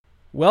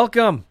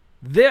Welcome.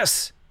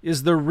 This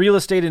is the Real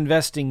Estate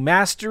Investing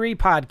Mastery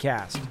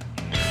Podcast.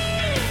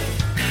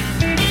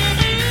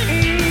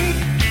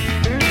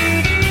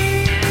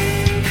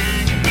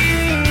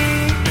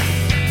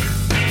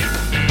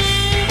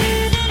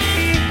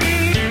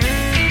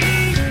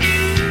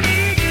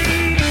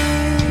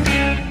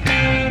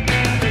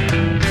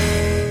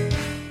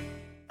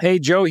 Hey,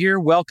 Joe here.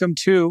 Welcome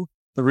to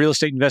the Real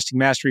Estate Investing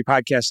Mastery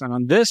Podcast. And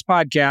on this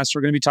podcast,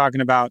 we're going to be talking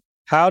about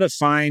how to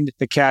find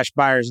the cash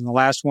buyers. In the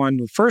last one,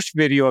 the first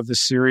video of this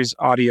series,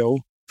 audio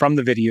from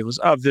the videos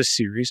of this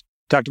series,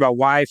 talked about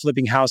why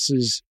flipping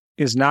houses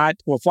is not,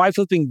 well, why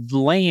flipping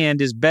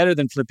land is better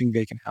than flipping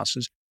vacant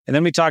houses. And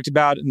then we talked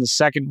about in the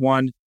second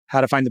one,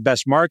 how to find the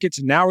best markets.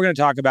 And now we're going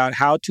to talk about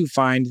how to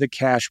find the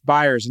cash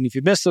buyers. And if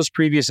you missed those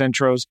previous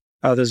intros,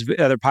 those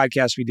other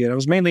podcasts we did,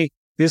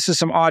 this is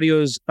some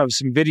audios of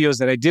some videos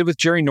that I did with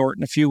Jerry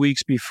Norton a few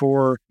weeks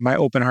before my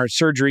open heart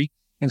surgery.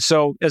 And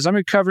so as I'm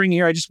recovering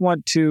here, I just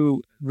want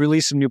to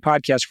release some new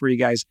podcasts for you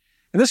guys.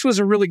 And this was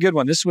a really good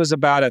one. This was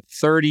about a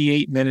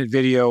 38-minute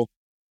video.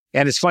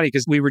 And it's funny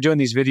because we were doing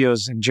these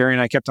videos and Jerry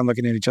and I kept on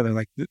looking at each other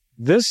like,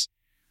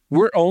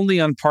 we're only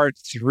on part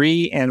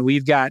 3 and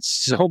we've got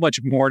so much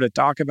more to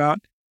talk about.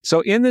 So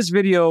in this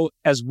video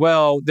as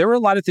well, there were a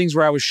lot of things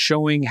where I was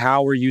showing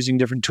how we're using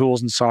different tools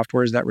and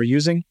softwares that we're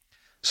using.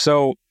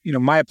 So,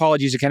 my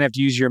apologies, you kind of have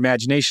to use your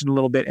imagination a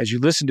little bit as you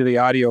listen to the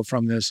audio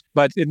from this.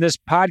 But in this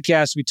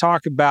podcast, we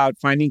talk about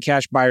finding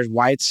cash buyers,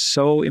 why it's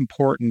so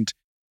important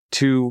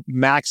to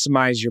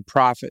maximize your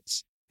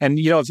profits. And, if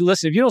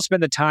you don't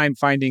spend the time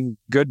finding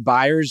good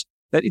buyers,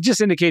 that it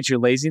just indicates your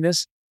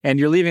laziness and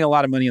you're leaving a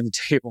lot of money on the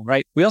table,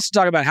 right? We also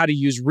talk about how to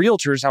use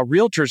realtors, how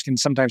realtors can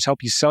sometimes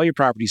help you sell your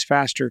properties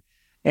faster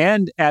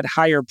and at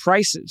higher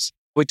prices.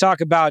 We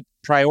talk about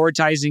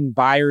prioritizing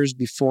buyers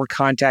before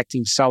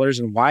contacting sellers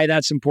and why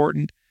that's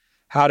important,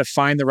 how to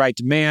find the right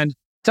demand.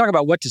 Talk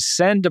about what to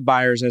send to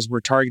buyers as we're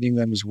targeting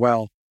them as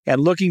well,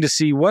 and looking to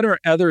see what are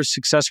other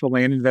successful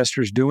land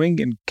investors doing,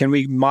 and can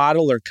we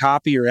model or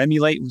copy or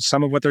emulate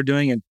some of what they're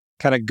doing and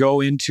kind of go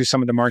into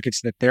some of the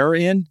markets that they're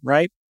in,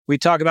 right? We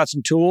talk about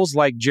some tools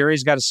like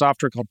Jerry's got a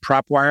software called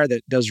PropWire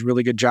that does a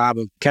really good job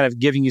of kind of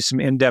giving you some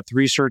in-depth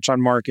research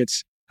on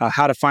markets.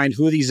 How to find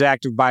who these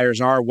active buyers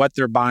are, what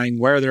they're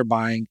buying, where they're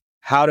buying,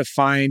 how to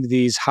find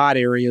these hot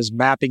areas,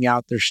 mapping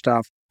out their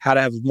stuff, how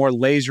to have more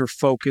laser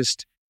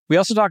focused. We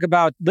also talk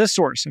about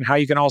ListSource and how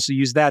you can also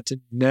use that to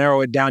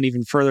narrow it down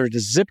even further to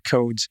zip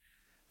codes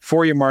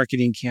for your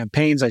marketing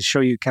campaigns. I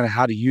show you kind of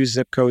how to use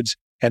zip codes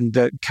and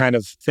the kind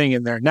of thing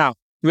in there. Now,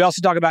 we also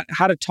talk about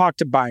how to talk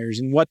to buyers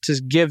and what to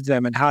give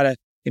them and how to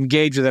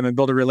engage with them and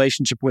build a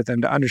relationship with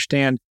them to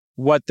understand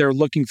what they're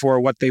looking for,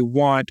 what they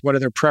want, what are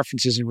their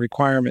preferences and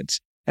requirements,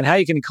 and how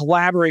you can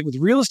collaborate with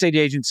real estate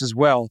agents as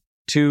well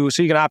so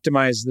you can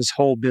optimize this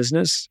whole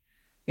business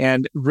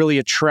and really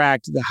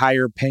attract the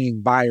higher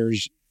paying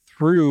buyers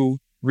through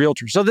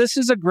realtors. So this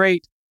is a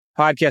great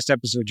podcast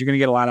episode. You're going to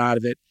get a lot out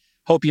of it.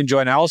 Hope you enjoy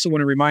it. And I also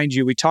want to remind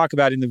you, we talk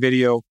about in the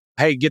video,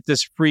 hey, get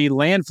this free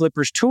Land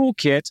Flippers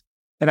Toolkit.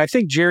 And I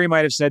think Jerry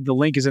might have said the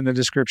link is in the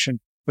description.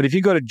 But if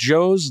you go to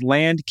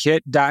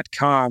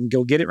joeslandkit.com,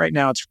 go get it right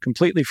now. It's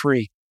completely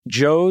free.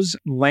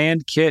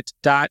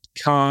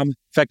 joeslandkit.com. In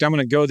fact, I'm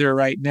going to go there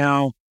right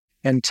now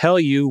and tell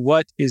you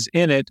what is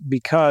in it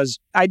because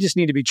I just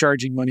need to be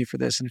charging money for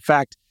this. In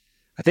fact,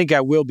 I think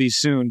I will be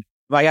soon.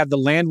 I have the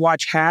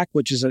LandWatch hack,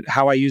 which is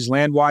how I use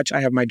LandWatch.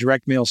 I have my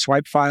direct mail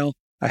swipe file.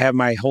 I have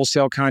my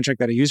wholesale contract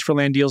that I use for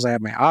land deals. I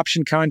have my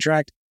option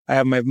contract. I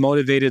have my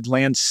motivated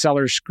land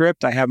seller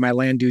script. I have my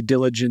land due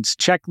diligence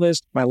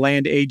checklist, my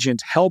land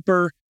agent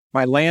helper,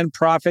 my land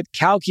profit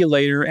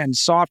calculator, and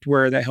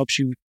software that helps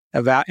you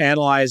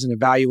analyze and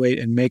evaluate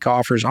and make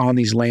offers on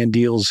these land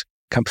deals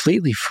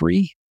completely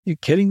free. You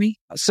kidding me?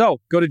 So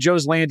go to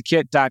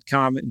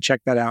joeslandkit.com and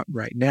check that out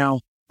right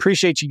now.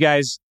 Appreciate you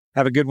guys.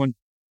 Have a good one.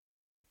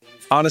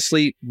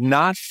 Honestly,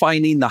 not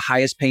finding the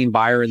highest paying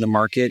buyer in the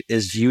market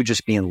is you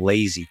just being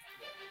lazy.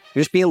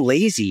 You're just being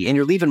lazy and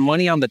you're leaving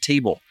money on the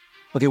table.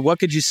 Okay, what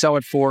could you sell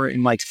it for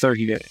in like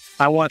 30 days?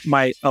 I want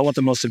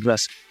the most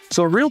aggressive.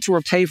 So a realtor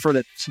will pay for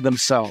it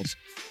themselves.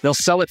 They'll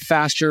sell it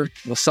faster.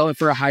 They'll sell it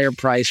for a higher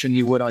price than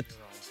you would on your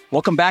own.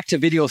 Welcome back to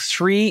video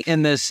 3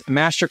 in this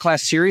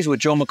Masterclass series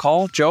with Joe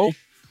McCall. Joe,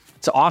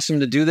 it's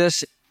awesome to do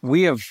this.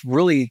 We have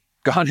really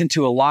gone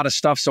into a lot of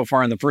stuff so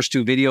far in the first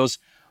 2 videos.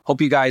 Hope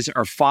you guys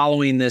are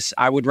following this.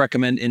 I would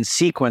recommend in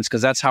sequence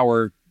because that's how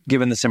we're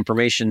given this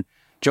information.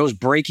 Joe's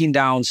breaking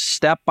down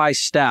step by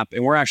step,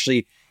 and we're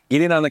actually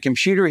getting on the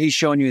computer. He's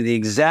showing you the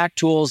exact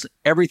tools,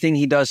 everything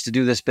he does to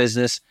do this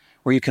business,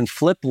 where you can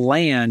flip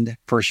land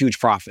for huge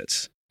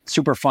profits.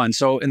 Super fun.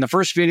 So in the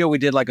first video, we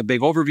did like a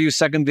big overview.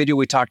 Second video,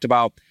 we talked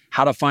about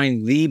how to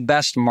find the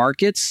best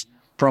markets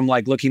from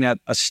like looking at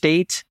a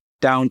state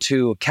down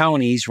to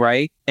counties,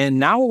 right? And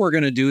now what we're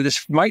going to do,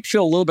 this might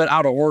feel a little bit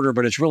out of order,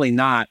 but it's really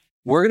not.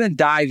 We're going to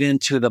dive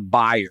into the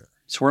buyer.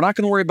 So we're not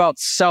going to worry about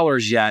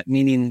sellers yet,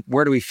 meaning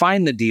where do we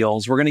find the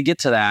deals? We're going to get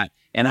to that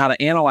and how to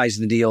analyze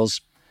the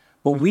deals.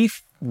 But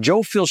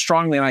Joe feels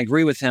strongly, and I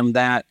agree with him,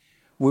 that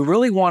we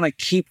really want to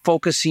keep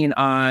focusing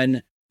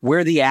on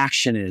where the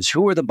action is.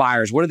 Who are the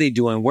buyers? What are they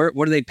doing? What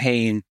are they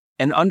paying?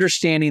 And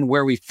understanding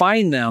where we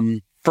find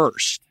them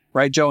first,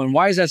 right, Joe? And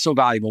why is that so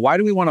valuable? Why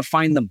do we want to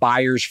find the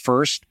buyers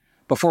first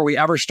before we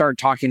ever start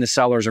talking to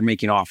sellers or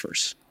making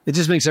offers? It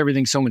just makes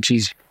everything so much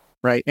easier,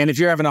 right? And if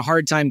you're having a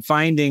hard time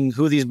finding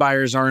who these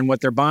buyers are and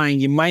what they're buying,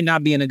 you might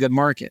not be in a good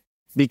market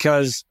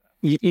because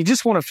you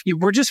just want to,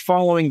 we're just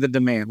following the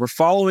demand. We're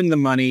following the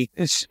money.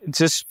 It's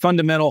just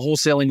fundamental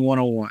wholesaling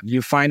 101.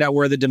 You find out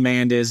where the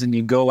demand is and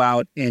you go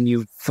out and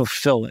you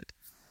fulfill it.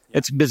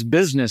 It's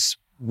business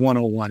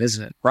 101,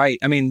 isn't it? Right.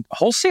 I mean,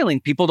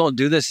 wholesaling, people don't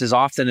do this as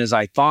often as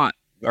I thought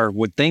or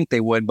would think they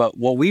would. But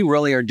what we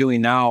really are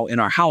doing now in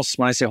our house,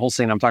 when I say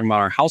wholesaling, I'm talking about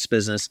our house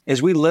business,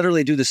 is we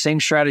literally do the same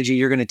strategy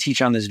you're going to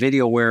teach on this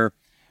video where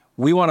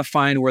we want to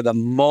find where the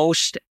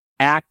most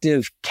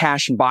active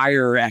cash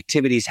buyer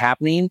activity is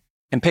happening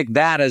and pick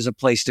that as a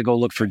place to go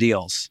look for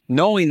deals.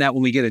 Knowing that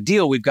when we get a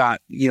deal, we've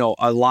got,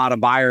 a lot of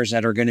buyers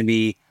that are going to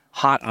be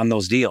hot on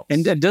those deals.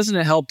 And doesn't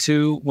it help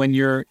too when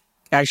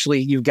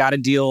you've got a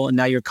deal and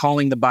now you're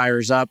calling the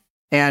buyers up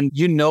and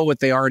you know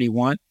what they already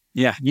want?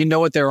 Yeah. You know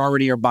what they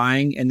already are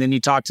buying. And then you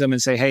talk to them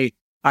and say, hey,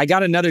 I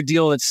got another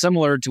deal that's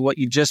similar to what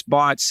you just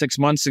bought 6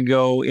 months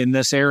ago in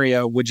this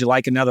area. Would you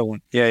like another one?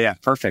 Yeah.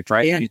 Perfect.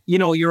 Right. And,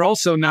 you're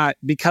also not,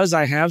 because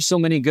I have so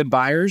many good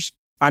buyers,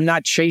 I'm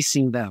not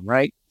chasing them.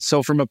 Right.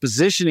 So from a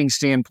positioning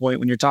standpoint,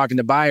 when you're talking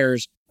to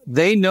buyers,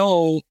 they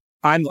know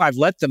I've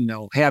let them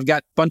know, hey, I've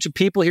got a bunch of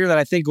people here that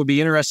I think would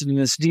be interested in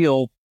this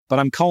deal, but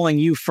I'm calling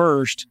you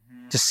first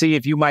to see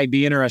if you might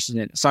be interested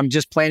in it. So I'm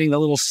just planting the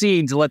little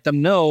seed to let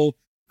them know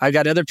I've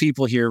got other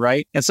people here,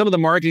 right? And some of the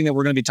marketing that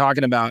we're going to be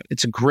talking about,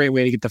 it's a great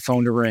way to get the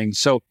phone to ring.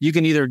 So you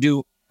can either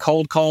do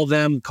cold call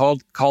them,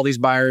 call these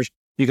buyers.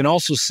 You can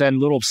also send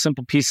little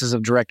simple pieces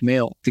of direct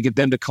mail to get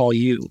them to call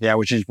you. Yeah,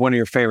 which is one of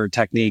your favorite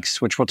techniques,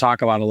 which we'll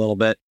talk about a little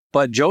bit.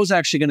 But Joe's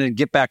actually going to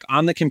get back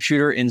on the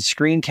computer and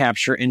screen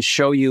capture and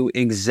show you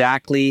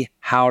exactly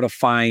how to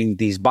find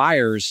these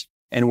buyers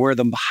and where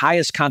the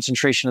highest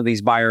concentration of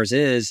these buyers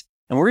is.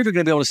 And we're even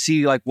going to be able to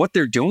see like what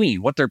they're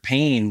doing, what they're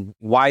paying,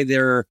 why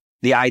they're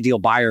the ideal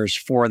buyers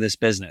for this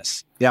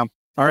business. Yeah.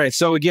 All right.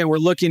 So again, we're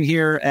looking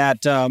here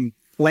at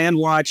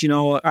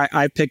LandWatch.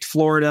 I picked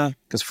Florida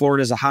because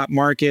Florida is a hot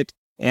market.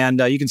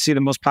 And you can see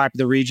the most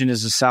popular region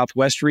is the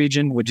Southwest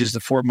region, which is the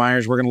Fort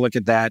Myers. We're going to look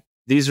at that.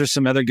 These are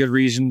some other good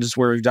regions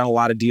where we've done a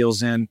lot of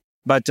deals in.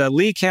 But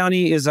Lee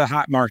County is a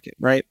hot market,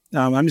 right?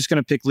 I'm just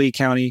going to pick Lee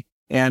County.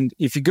 And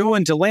if you go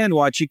into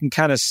LandWatch, you can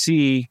kind of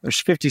see there's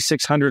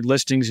 5,600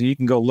 listings and you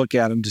can go look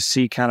at them to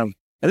see kind of,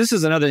 and this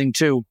is another thing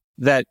too,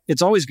 that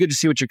it's always good to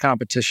see what your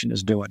competition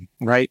is doing,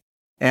 right?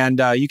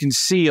 And you can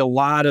see a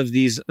lot of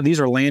these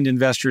are land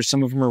investors,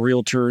 some of them are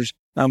realtors,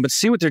 but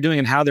see what they're doing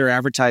and how they're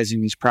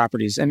advertising these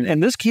properties.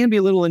 And this can be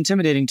a little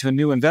intimidating to a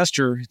new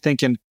investor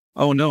thinking,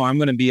 oh no, I'm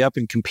going to be up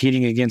and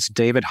competing against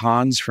David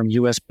Hans from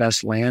US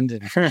Best Land.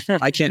 And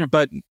I can't,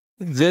 but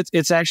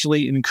it's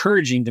actually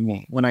encouraging to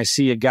me when I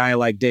see a guy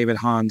like David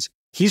Hans.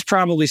 He's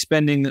probably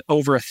spending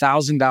over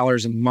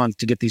 $1,000 a month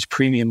to get these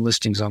premium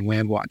listings on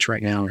LandWatch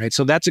right now, right?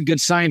 So that's a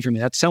good sign for me.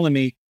 That's telling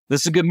me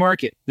this is a good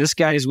market. This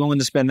guy is willing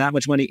to spend that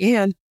much money.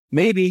 And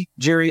maybe,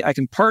 Jerry, I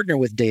can partner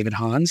with David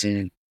Hans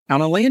on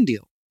a land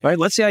deal, right?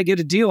 Let's say I get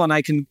a deal and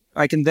I can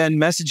then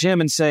message him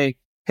and say,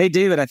 hey,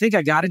 David, I think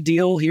I got a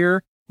deal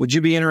here. Would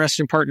you be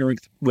interested in partnering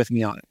with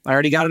me on it? I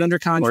already got it under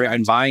contract. Or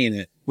I'm buying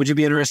it. Would you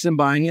be interested in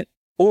buying it?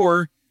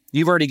 Or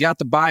you've already got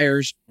the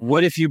buyers.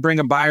 What if you bring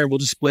a buyer? We'll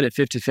just split it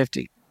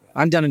 50-50.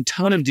 I've done a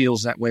ton of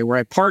deals that way where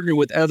I partner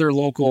with other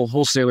local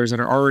wholesalers that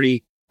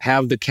already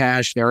have the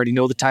cash. They already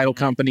know the title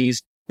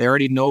companies. They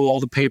already know all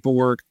the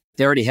paperwork.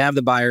 They already have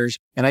the buyers.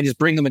 And I just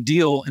bring them a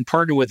deal and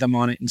partner with them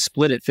on it and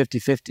split it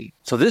 50-50.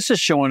 So this is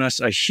showing us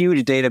a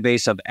huge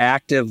database of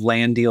active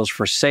land deals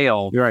for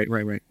sale. Right.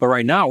 But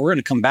right now, we're going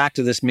to come back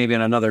to this maybe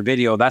in another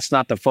video. That's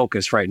not the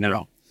focus right now.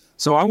 No.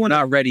 So we're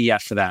not ready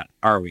yet for that,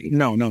 are we?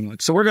 No.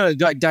 So we're going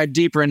to dive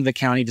deeper into the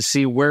county to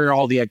see where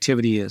all the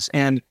activity is.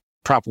 And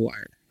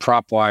PropWire.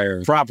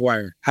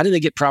 How do they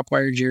get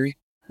PropWire, Jerry?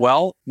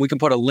 Well, we can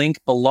put a link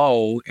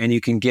below and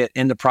you can get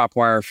into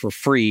PropWire for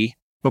free.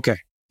 Okay.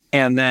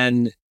 And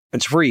then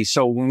it's free.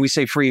 So when we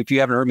say free, if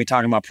you haven't heard me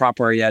talking about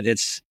PropWire yet,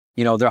 it's,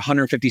 there are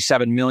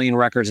 157 million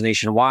records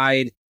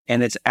nationwide,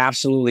 and it's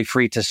absolutely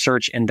free to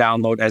search and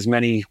download as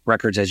many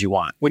records as you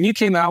want. When you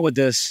came out with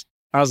this,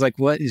 I was like,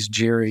 what is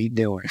Jerry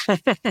doing?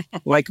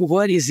 Like,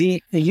 what is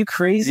he? Are you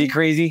crazy? Is he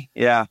crazy?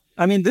 Yeah.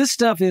 I mean, this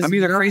stuff is... I'm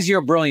either crazy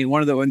or brilliant.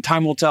 When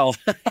time will tell.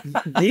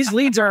 These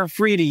leads aren't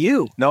free to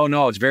you.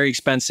 No. It's very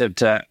expensive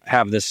to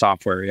have this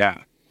software.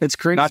 Yeah. It's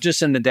crazy. Not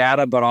just in the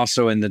data, but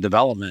also in the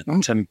development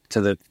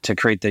to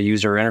create the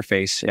user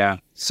interface. Yeah.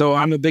 So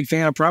I'm a big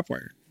fan of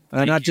PropWire.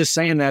 I'm not just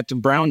saying that to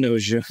brown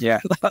nose you. Yeah.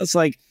 It's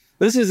like,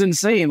 this is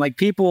insane. Like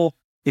people,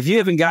 if you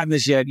haven't gotten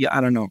this yet, I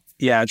don't know.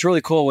 Yeah, it's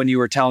really cool when you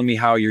were telling me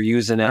how you're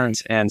using it.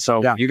 Right. And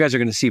so you guys are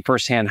going to see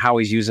firsthand how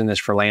he's using this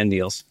for land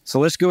deals. So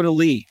let's go to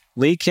Lee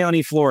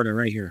County, Florida,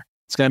 right here.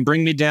 It's going to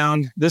bring me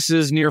down. This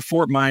is near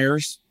Fort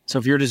Myers. So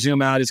if you were to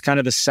zoom out, it's kind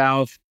of the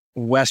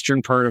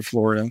southwestern part of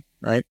Florida.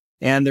 right?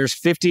 And there's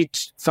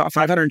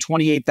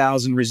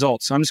 528,000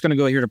 results. So I'm just going to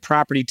go here to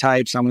property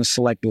types. I'm going to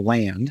select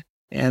land.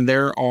 And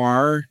there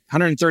are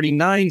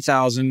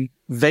 139,000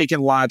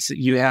 vacant lots that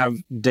you have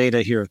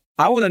data here.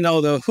 I want to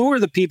know, though, who are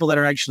the people that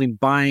are actually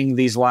buying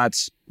these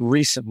lots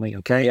recently,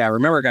 okay? Yeah,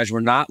 remember, guys, we're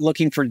not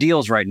looking for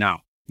deals right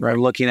now. Right.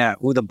 We're looking at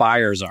who the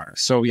buyers are.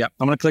 So, yeah,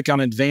 I'm going to click on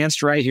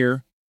advanced right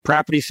here,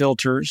 property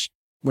filters.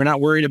 We're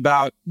not worried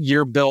about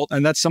year built.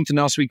 And that's something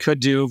else we could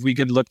do. If we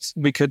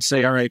could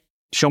say, all right,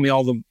 show me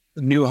all the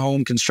new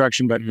home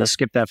construction, but let's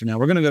skip that for now.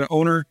 We're going to go to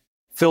owner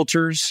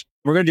filters.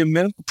 We're going to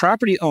do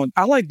property owned.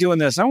 I like doing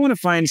this. I want to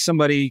find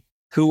somebody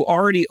who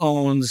already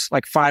owns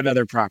like 5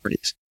 other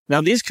properties. Now,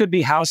 these could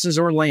be houses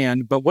or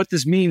land, but what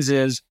this means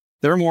is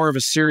they're more of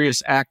a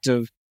serious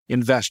active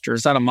investor.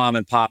 It's not a mom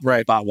and pop,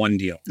 right? Bought one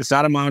deal. It's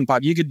not a mom and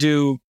pop. You could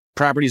do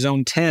properties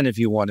owned 10 if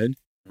you wanted,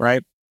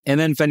 right? And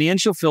then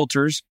financial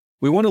filters,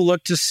 we want to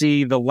look to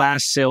see the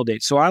last sale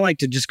date. So I like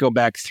to just go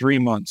back 3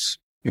 months.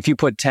 If you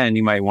put 10,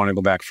 you might want to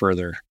go back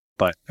further.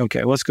 But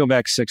okay, let's go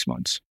back 6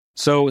 months.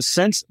 So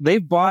since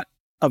they've bought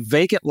a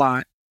vacant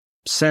lot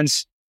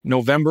since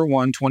November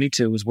 1,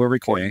 22 is where we're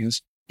recording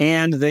this,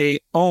 and they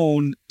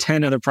own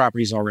 10 other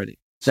properties already.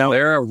 So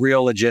they're a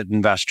real legit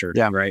investor.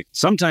 Yeah, right.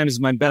 Sometimes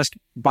my best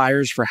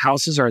buyers for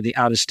houses are the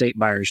out-of-state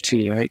buyers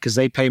too, right? Because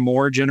they pay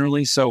more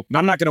generally. So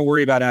I'm not going to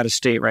worry about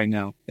out-of-state right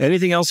now.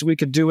 Anything else we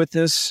could do with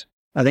this?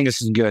 I think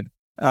this is good.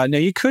 Now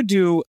you could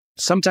do,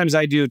 sometimes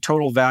I do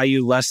total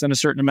value less than a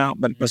certain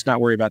amount, but let's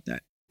not worry about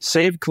that.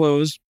 Save,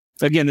 close.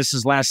 Again, this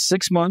is last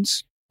 6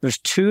 months. There's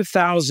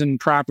 2,000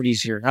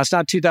 properties here. That's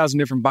not 2,000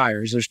 different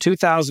buyers. There's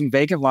 2,000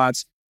 vacant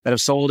lots that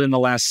have sold in the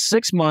last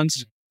 6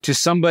 months to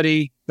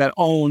somebody that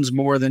owns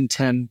more than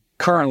 10.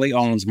 Currently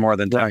owns more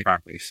than 10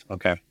 properties.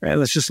 Okay. Right,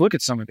 let's just look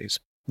at some of these.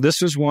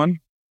 This is one.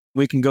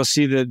 We can go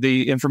see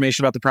the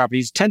information about the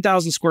properties.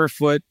 10,000 square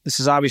foot. This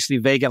is obviously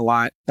a vacant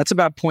lot. That's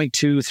about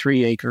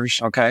 0.23 acres.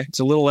 Okay. It's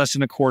a little less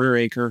than a quarter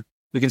acre.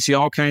 We can see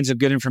all kinds of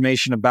good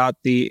information about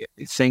the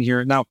thing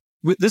here. Now,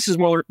 this is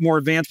more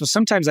advanced, but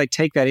sometimes I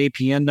take that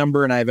APN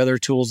number and I have other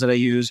tools that I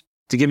use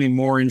to give me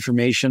more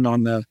information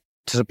on the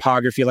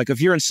topography. Like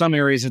if you're in some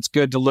areas, it's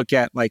good to look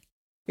at like,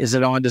 does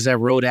it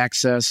have road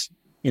access?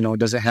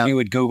 Does it have... You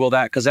would Google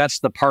that because that's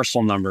the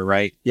parcel number,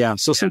 right? Yeah.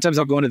 So sometimes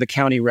I'll go into the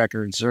county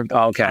records or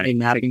county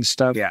mapping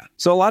stuff. Yeah.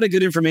 So a lot of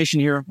good information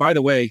here. By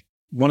the way,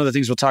 one of the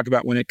things we'll talk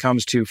about when it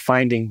comes to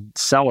finding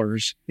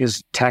sellers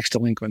is tax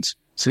delinquents.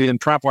 So in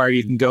PropWire,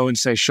 you can go and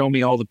say, show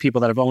me all the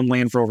people that have owned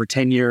land for over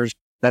 10 years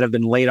that have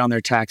been late on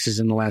their taxes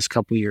in the last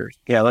couple of years.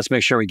 Yeah, let's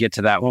make sure we get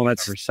to that one. Well,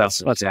 that's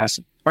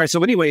awesome. All right.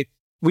 So anyway,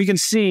 we can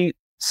see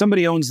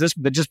somebody owns this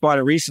that just bought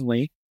it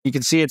recently. You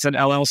can see it's an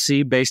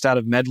LLC based out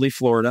of Medley,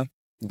 Florida.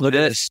 Look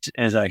at this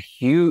is a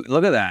huge,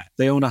 look at that.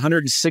 They own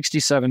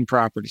 167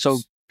 properties. So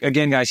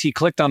again, guys, he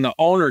clicked on the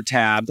owner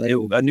tab.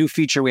 A new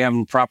feature we have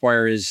in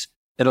PropWire is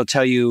it'll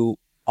tell you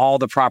all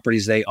the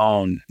properties they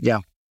own.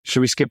 Yeah.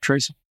 Should we skip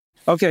Tracy?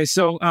 Okay.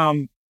 So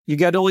you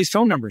got all these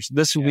phone numbers.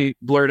 This will be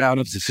blurred out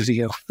of the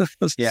video.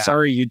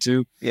 Sorry,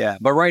 YouTube. Yeah.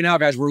 But right now,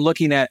 guys, we're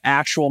looking at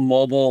actual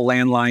mobile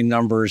landline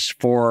numbers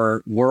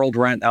for World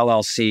Rent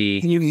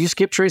LLC. You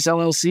skip Trace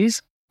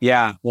LLCs?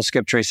 Yeah, we'll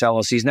skip Trace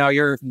LLCs.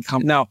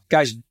 Now,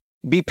 guys,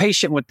 be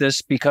patient with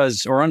this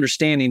because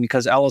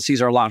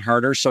LLCs are a lot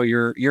harder. So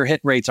your hit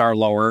rates are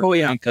lower. Oh,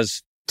 yeah.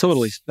 Because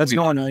totally. That's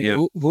going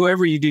on.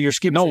 Whoever you do your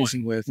skip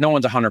tracing with. No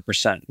one's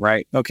 100%,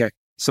 right? Okay.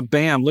 So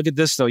bam, look at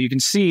this though. You can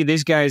see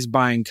these guys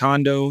buying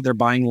condo. They're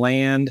buying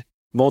land,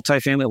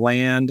 multifamily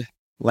land.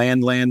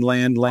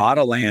 A lot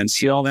of land.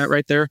 See all that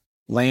right there?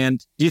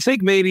 Land. Do you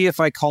think maybe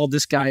if I called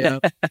this guy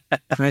up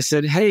and I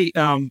said, hey,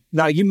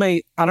 now you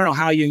may, I don't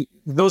know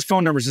those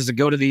phone numbers, does it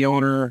go to the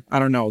owner? I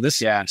don't know.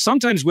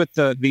 Sometimes with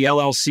the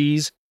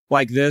LLCs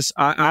like this,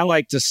 I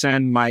like to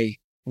send my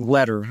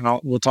letter, and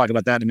we'll talk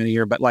about that in a minute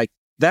here, but like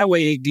that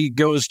way it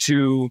goes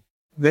to,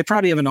 they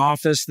probably have an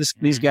office.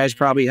 These guys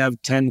probably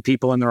have 10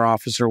 people in their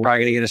office or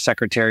probably going to get a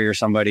secretary or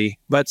somebody.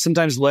 But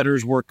sometimes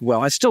letters work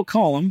well. I still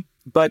call them.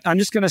 But I'm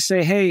just going to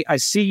say, hey, I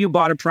see you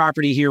bought a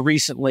property here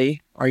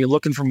recently. Are you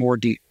looking for more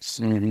deals?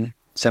 Mm-hmm.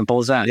 Simple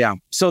as that. Yeah.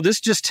 So this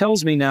just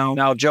tells me now.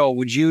 Now, Joe,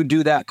 would you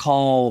do that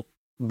call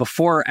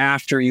before or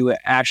after you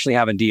actually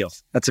have a deal?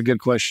 That's a good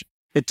question.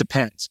 It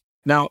depends.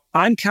 Now,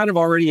 I'm kind of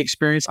already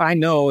experienced. I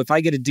know if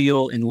I get a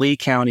deal in Lee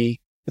County,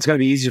 it's going to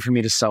be easier for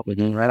me to sell it,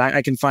 right?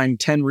 I can find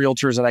 10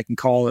 realtors that I can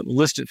call that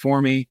list it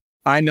for me.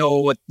 I know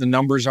what the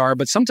numbers are,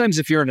 but sometimes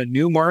if you're in a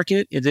new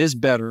market, it is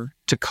better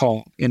to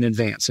call in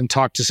advance and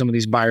talk to some of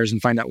these buyers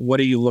and find out, what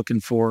are you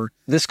looking for?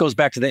 This goes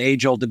back to the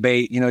age-old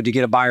debate, do you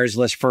get a buyer's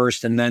list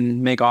first and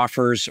then make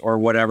offers or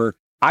whatever?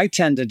 I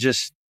tend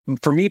to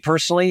for me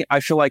personally,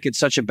 I feel like it's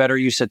such a better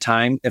use of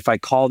time if I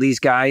call these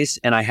guys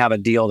and I have a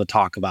deal to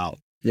talk about.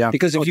 Yeah.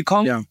 Because if you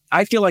call,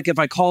 I feel like if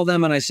I call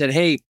them and I said,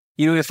 hey,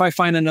 if I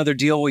find another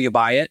deal, will you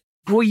buy it?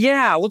 Well,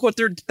 yeah, look what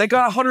they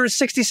got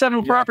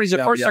 167 properties.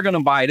 Of course they're going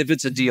to buy it if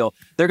it's a deal.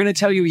 They're going to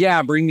tell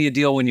you, bring me a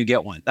deal when you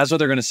get one. That's what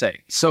they're going to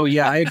say. So,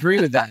 I agree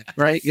with that,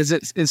 right? Because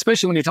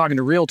especially when you're talking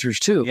to realtors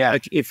too. Yeah.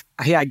 Like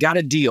I got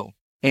a deal.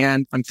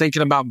 and I'm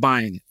thinking about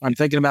buying it. I'm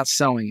thinking about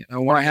selling it.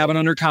 Or I have it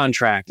under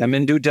contract. I'm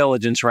in due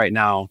diligence right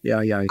now.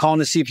 Yeah. Calling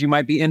to see if you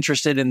might be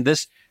interested in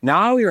this.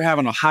 Now you're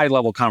having a high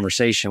level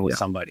conversation with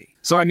somebody.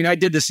 So, I mean, I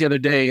did this the other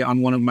day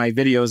on one of my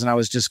videos, and I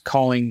was just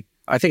calling.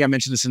 I think I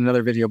mentioned this in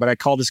another video, but I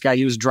called this guy.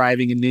 He was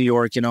driving in New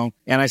York, and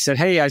I said,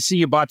 hey, I see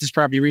you bought this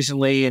property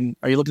recently, and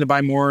are you looking to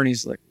buy more? And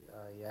he's like,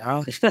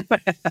 yeah.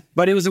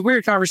 But it was a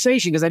weird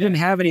conversation because I didn't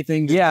have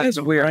anything. It's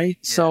weird. Right?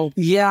 Yeah. So,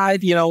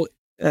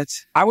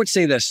 I would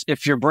say this.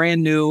 If you're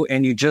brand new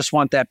and you just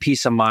want that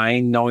peace of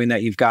mind, knowing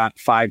that you've got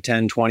 5,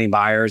 10, 20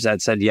 buyers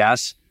that said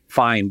yes,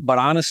 fine. But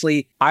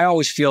honestly, I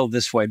always feel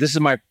this way. This is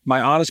my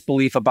honest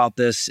belief about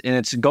this, and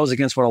it goes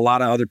against what a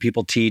lot of other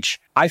people teach.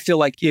 I feel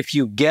like if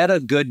you get a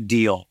good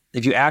deal,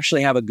 if you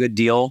actually have a good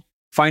deal,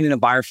 finding a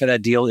buyer for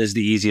that deal is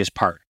the easiest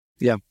part.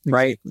 Yeah.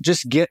 Right.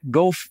 Just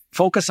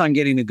focus on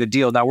getting a good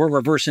deal. Now we're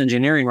reverse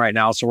engineering right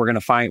now. So we're going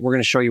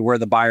to show you where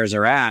the buyers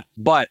are at,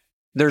 but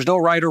there's no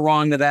right or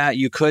wrong to that.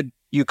 You could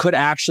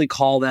actually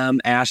call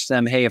them, ask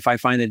them, hey, if I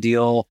find a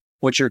deal,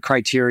 what's your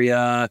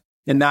criteria?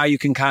 And now you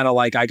can kind of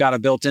like, I got a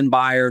built-in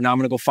buyer. Now I'm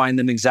going to go find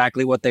them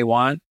exactly what they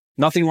want.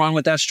 Nothing wrong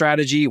with that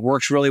strategy. It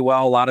works really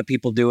well. A lot of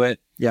people do it.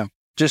 Yeah.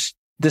 Just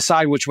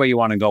decide which way you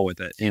want to go with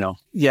it,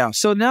 Yeah.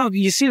 So now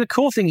you see the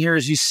cool thing here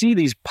is you see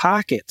these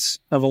pockets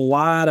of a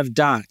lot of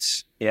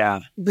dots. Yeah.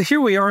 But here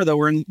we are, though.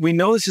 We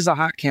know this is a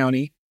hot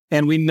county,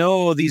 and we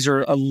know these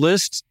are a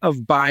list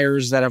of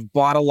buyers that have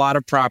bought a lot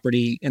of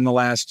property in the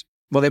last,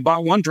 they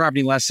bought one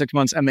property in the last 6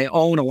 months, and they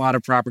own a lot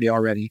of property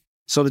already.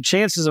 So the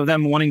chances of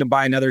them wanting to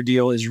buy another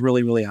deal is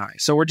really, really high.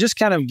 So we're just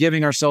kind of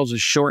giving ourselves a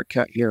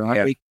shortcut here,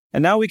 aren't we?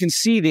 And now we can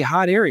see the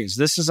hot areas.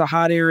 This is a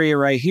hot area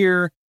right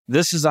here.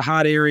 This is a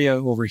hot area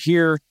over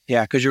here.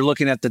 Yeah, because you're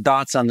looking at the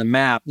dots on the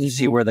map to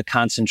see where the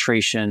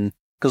concentration,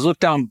 because look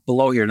down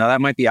below here. Now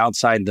that might be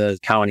outside the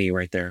county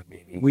right there.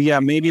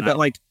 Maybe. But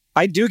like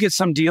I do get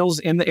some deals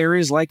in the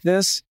areas like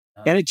this.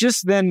 And I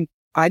just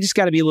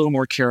got to be a little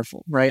more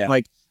careful, right? Yeah.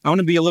 Like I want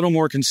to be a little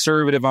more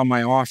conservative on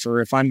my offer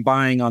if I'm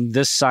buying on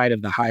this side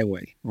of the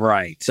highway.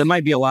 Right. So there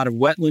might be a lot of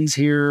wetlands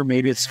here.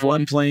 Maybe it's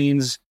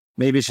floodplains.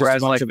 Maybe it's just a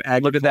bunch of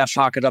agriculture. Look at that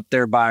pocket up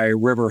there by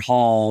River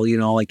Hall,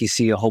 like you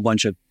see a whole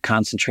bunch of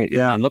concentrated.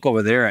 Yeah. And look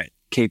over there at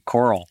Cape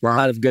Coral. A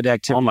lot of good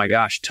activity. Oh my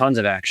gosh, tons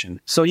of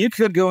action. So you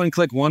could go and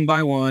click one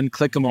by one,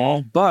 click them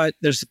all, but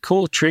there's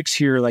cool tricks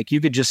here. Like you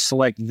could just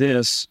select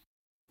this.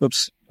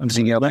 Oops.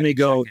 Let me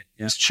go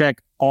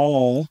check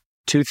all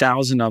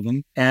 2,000 of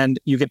them, and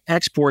you can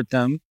export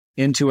them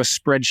into a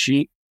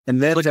spreadsheet.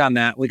 And then click on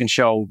that. We can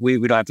show, we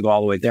don't have to go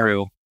all the way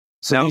through.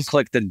 So now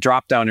click the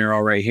drop-down arrow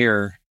right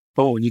here.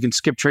 Oh, and you can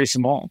skip trace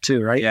them all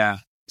too, right? Yeah.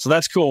 So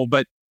that's cool.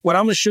 But what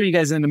I'm going to show you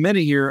guys in a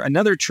minute here,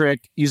 another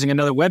trick using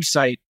another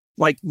website,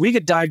 like we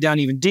could dive down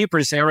even deeper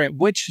to say, all right,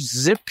 which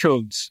zip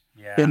codes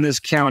in this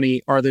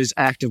county are those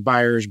active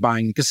buyers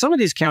buying? Because some of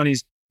these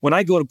counties, when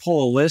I go to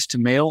pull a list to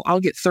mail, I'll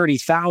get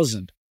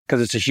 30,000.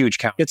 Because it's a huge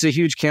county. It's a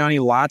huge county,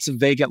 lots of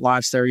vacant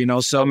lots there,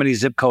 So many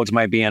zip codes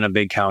might be in a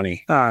big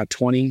county.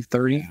 20,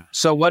 30. Yeah.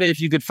 So what if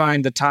you could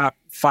find the top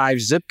 5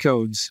 zip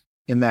codes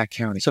in that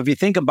county? So if you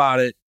think about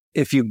it,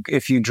 if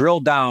you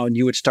drill down,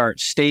 you would start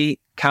state,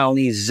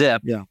 county,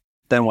 zip. Yeah.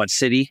 Then what,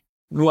 city?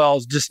 Well,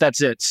 just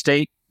that's it.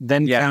 State,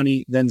 then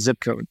county, then zip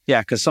code.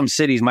 Yeah, because some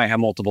cities might have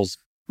multiples.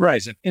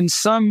 Right. In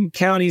some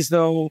counties,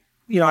 though,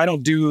 I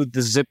don't do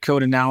the zip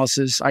code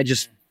analysis. I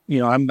just,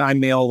 I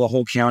mail the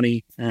whole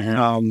county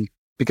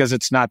because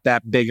it's not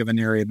that big of an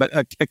area. But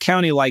a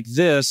county like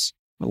this,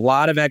 a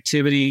lot of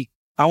activity.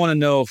 I want to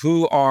know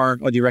who are,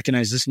 do you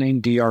recognize this name?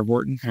 D.R.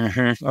 Horton?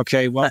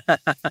 Okay, well...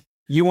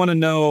 You want to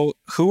know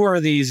who are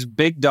these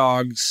big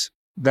dogs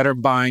that are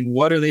buying,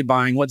 what are they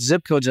buying, what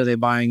zip codes are they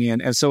buying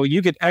in? And so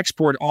you could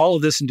export all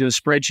of this into a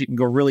spreadsheet and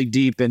go really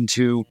deep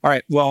into, all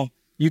right, well,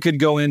 you could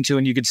go into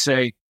and you could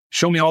say,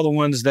 show me all the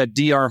ones that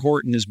D.R.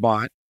 Horton has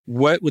bought.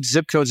 What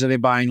zip codes are they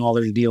buying all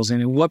their deals in?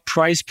 And what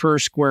price per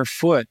square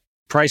foot,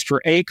 price per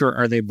acre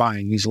are they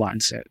buying these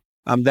lots at?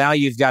 Now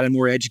you've got a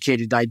more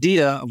educated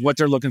idea of what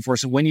they're looking for.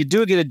 So when you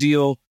do get a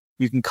deal,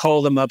 you can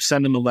call them up,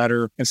 send them a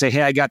letter and say,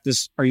 hey, I got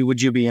this.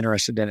 Would you be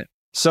interested in it?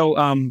 So,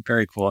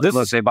 very cool.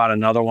 Look, they bought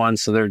another one,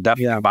 so they're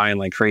definitely buying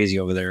like crazy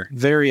over there.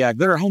 They're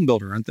a home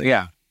builder, aren't they?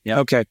 Yeah.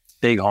 Okay.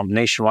 Big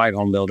nationwide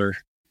home builder.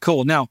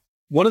 Cool. Now,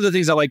 one of the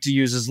things I like to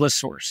use is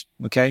ListSource.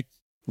 Okay.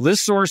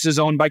 ListSource is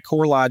owned by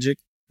CoreLogic.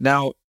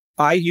 Now,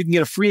 you can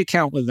get a free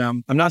account with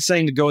them. I'm not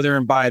saying to go there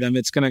and buy them.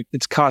 It's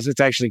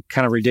actually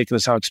kind of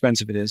ridiculous how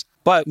expensive it is.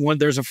 But when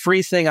there's a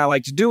free thing I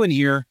like to do in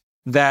here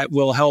that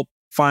will help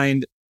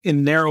find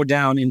and narrow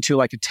down into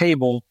like a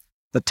table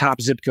the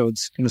top zip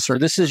codes in the search. So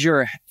this is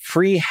your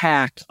free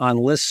hack on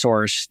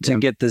ListSource to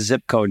get the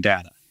zip code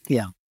data.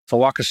 Yeah. So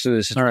walk us through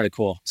this. It's really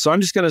cool. So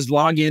I'm just going to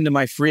log into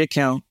my free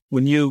account.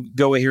 When you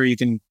go here, you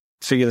can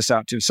figure this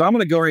out too. So I'm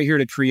going to go right here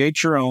to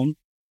create your own.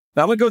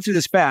 Now I'm going to go through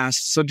this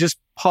fast. So just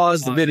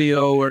pause the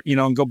video or,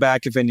 and go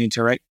back if I need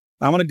to, right?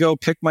 I'm going to go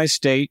pick my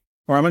state,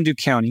 or I'm going to do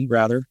county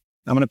rather.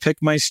 I'm going to pick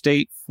my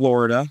state,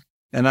 Florida.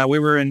 And we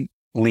were in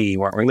Lee,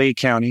 weren't we? Lee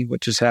County,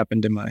 which just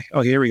happened in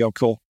here we go.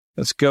 Cool.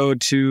 Let's go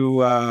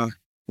to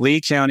Lee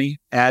County,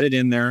 add it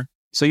in there.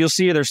 So you'll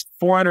see there's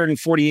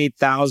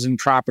 448,000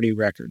 property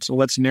records. So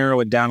let's narrow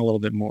it down a little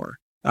bit more.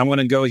 I'm going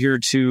to go here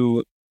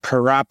to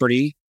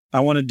property. I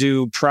want to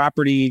do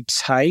property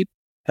type,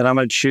 and I'm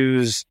going to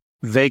choose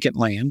vacant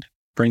land.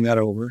 Bring that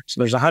over.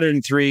 So there's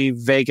 103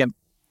 vacant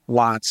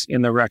lots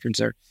in the records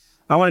there.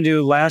 I want to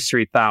do last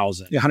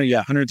 3,000.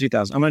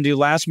 103,000. I'm going to do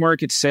last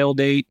market sale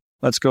date.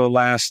 Let's go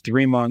last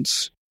 3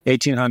 months,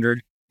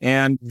 1,800.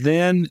 And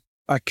then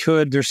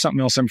there's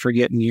something else I'm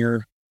forgetting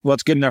here. Well,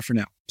 it's good enough for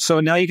now. So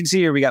now you can see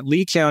here, we got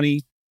Lee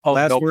County. Oh,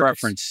 no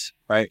preference,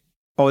 right?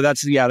 Oh,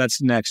 that's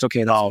next.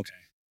 Okay. Okay.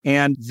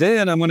 And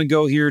then I'm going to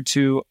go here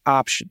to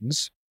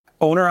options.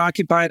 Owner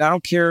occupied. I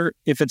don't care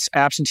if it's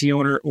absentee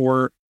owner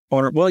or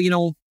owner. Well, I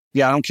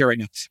don't care right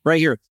now. Right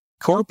here,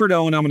 corporate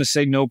owned, I'm going to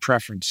say no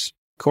preference.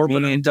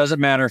 Corporate owned. It doesn't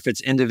matter if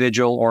it's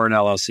individual or an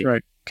LLC.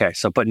 Right. Okay,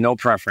 so put no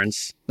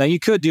preference. Now you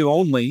could do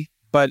only,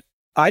 but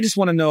I just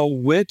want to know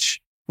what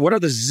are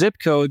the zip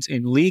codes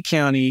in Lee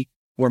County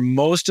where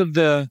most of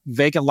the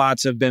vacant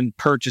lots have been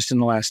purchased in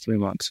the last 3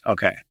 months.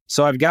 Okay.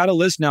 So I've got a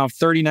list now of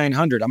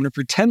 3,900. I'm going to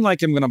pretend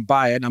like I'm going to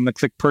buy it. I'm going to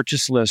click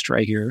purchase list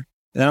right here.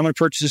 Then I'm going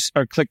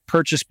to click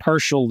purchase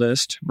partial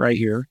list right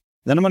here.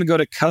 Then I'm going to go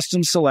to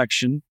custom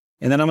selection.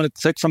 And then I'm going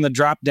to click from the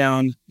drop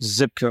down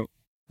zip code.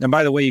 And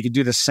by the way, you could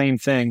do the same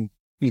thing.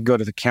 You could go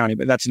to the county,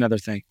 but that's another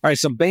thing. All right.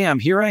 So bam,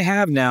 here I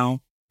have now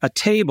a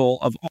table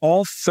of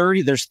all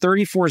 30. There's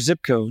 34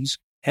 zip codes.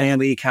 In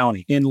Lee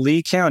County. In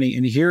Lee County.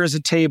 And here is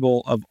a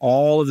table of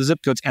all of the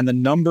zip codes and the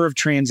number of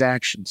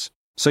transactions.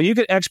 So you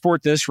could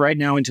export this right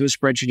now into a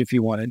spreadsheet if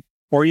you wanted.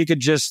 Or you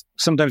could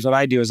sometimes what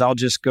I do is I'll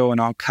just go and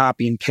I'll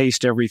copy and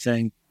paste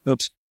everything.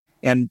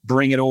 And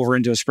bring it over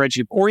into a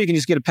spreadsheet. Or you can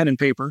just get a pen and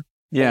paper.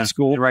 Yeah.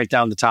 School. Write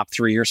down the top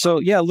 3 or so. So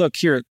yeah, look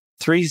here,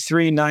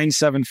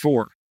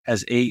 33974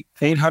 as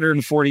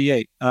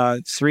 848,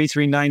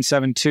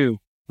 33972.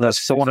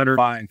 That's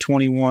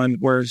 121.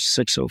 Where's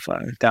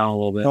 605? Down a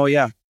little bit. Oh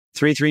yeah.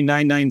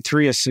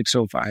 33993 is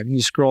 605. And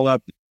you scroll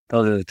up.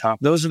 Those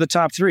are the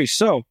top 3.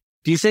 So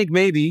do you think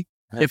maybe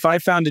if I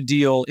found a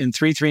deal in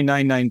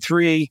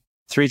 33993,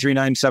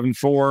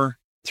 33974,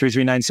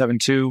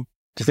 33972,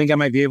 do you think I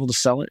might be able to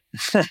sell it?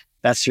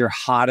 That's your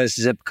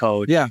hottest zip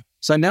code. Yeah.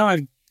 So now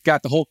I've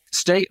got the whole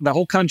state, the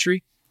whole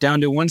country,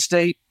 down to one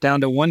state, down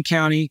to one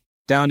county,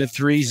 down to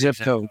 3 zip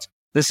codes.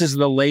 This is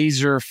the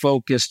laser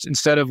focused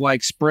instead of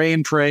like spray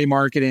and pray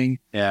marketing.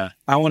 Yeah.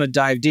 I want to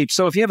dive deep.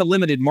 So if you have a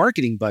limited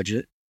marketing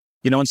budget,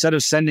 instead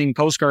of sending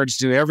postcards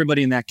to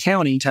everybody in that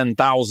county,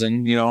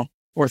 10,000,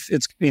 or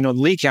it's,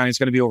 Lee County, it's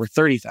going to be over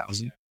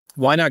 30,000.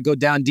 Why not go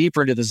down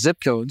deeper into the zip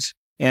codes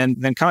and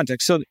then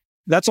context? So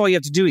that's all you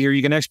have to do here.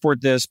 You can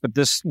export this, but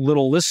this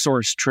little list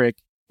source trick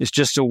is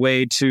just a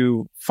way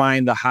to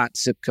find the hot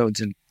zip codes.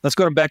 And let's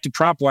go back to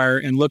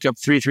PropWire and look up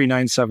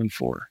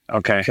 33974.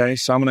 Okay.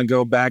 So I'm going to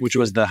go back. Which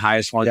was the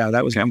highest one? Yeah,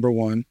 that was number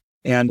 1.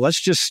 And let's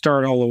just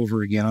start all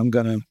over again. I'm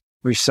going to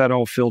reset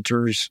all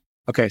filters.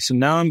 Okay. So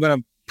now I'm going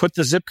to put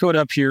the zip code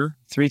up here,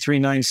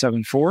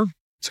 33974.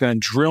 It's going to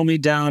drill me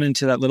down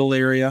into that little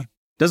area.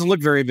 Doesn't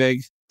look very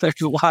big.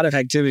 There's a lot of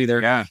activity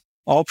there. Yeah.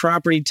 All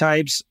property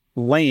types,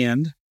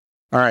 land.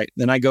 All right.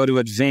 Then I go to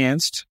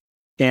advanced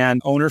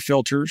and owner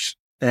filters.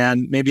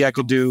 And maybe I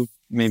could do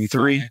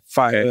 3,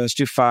 5. Okay. Let's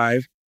do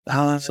 5.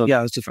 Let's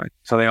do 5.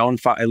 So they own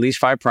at least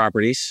 5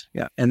 properties.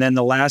 Yeah. And then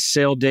the last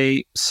sale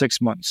date,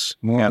 6 months.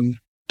 1,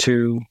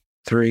 2,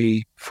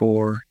 3,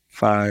 4,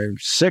 5,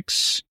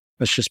 6.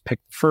 Let's just pick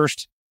the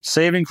first.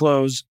 Save and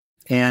close.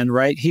 And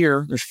right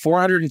here, there's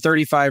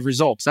 435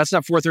 results. That's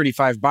not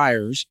 435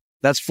 buyers.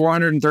 That's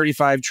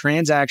 435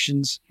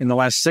 transactions in the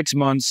last 6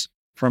 months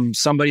from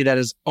somebody that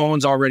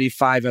owns already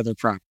 5 other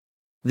properties.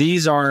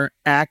 These are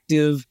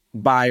active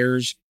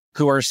buyers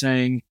who are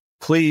saying,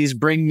 please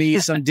bring me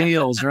some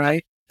deals,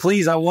 right?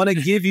 Please, I want to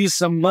give you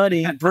some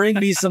money. Bring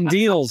me some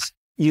deals.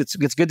 It's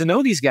good to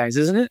know these guys,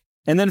 isn't it?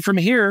 And then from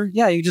here,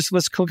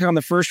 let's click on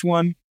the first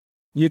one.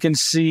 You can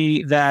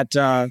see that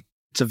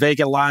it's a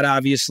vacant lot,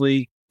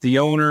 obviously. The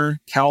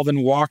owner,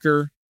 Calvin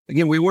Walker.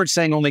 Again, we weren't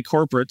saying only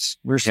corporates.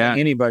 We're saying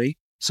anybody.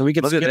 So we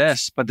could look at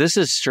this. But this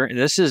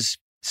is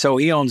so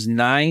he owns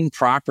 9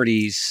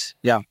 properties.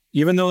 Yeah.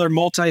 Even though they're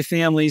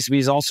multifamilies,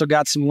 he's also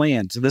got some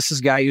land. So this is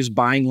a guy who's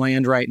buying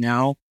land right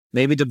now,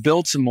 maybe to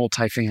build some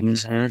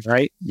multifamilies,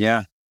 right?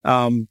 Yeah.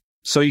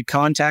 So you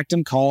contact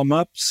him, call him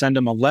up, send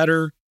him a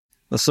letter.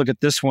 Let's look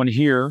at this one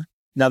here.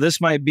 Now,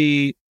 this might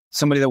be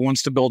somebody that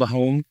wants to build a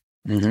home.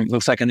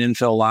 Looks like an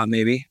infill lot,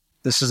 maybe.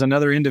 This is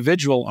another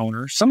individual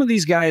owner. Some of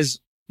these guys,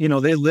 they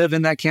live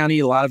in that county.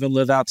 A lot of them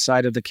live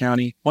outside of the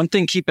county. One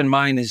thing keep in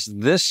mind is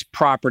this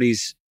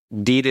property's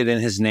deeded in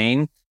his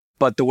name,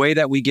 but the way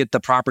that we get the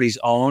properties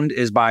owned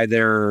is by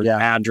their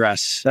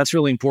address. That's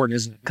really important,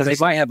 isn't it? Because they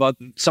might have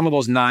some of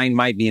those 9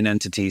 might be in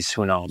entities.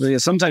 Who knows? Yeah,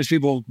 sometimes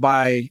people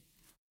buy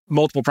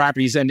multiple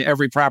properties and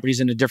every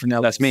property's in a different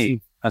LLC. That's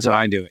me. That's how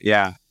I do it.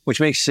 Yeah. Which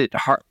makes it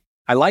hard.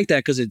 I like that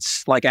because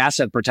it's like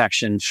asset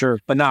protection. Sure.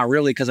 But not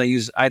really because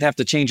I'd have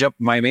to change up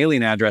my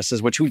mailing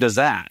addresses, which who does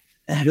that?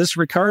 This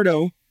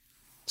Ricardo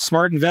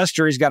smart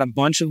investor. He's got a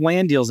bunch of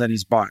land deals that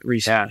he's bought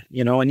recently,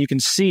 and you can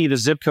see the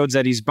zip codes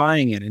that he's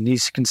buying in, and he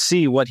can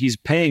see what he's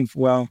paying for.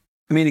 Well,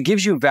 I mean, it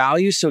gives you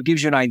value, so it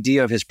gives you an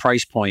idea of his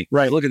price point.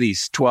 Right. Look at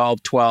these,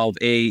 12, 12,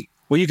 8.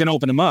 Well, you can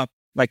open them up.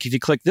 Like if you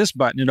click this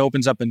button, it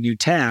opens up a new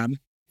tab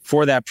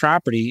for that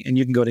property, and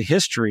you can go to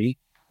history,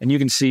 and you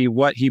can see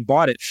what he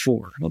bought it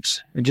for.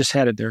 Oops, I just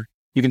had it there.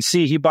 You can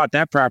see he bought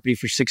that property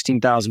for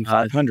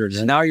 $16,500.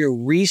 So now you're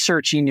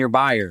researching your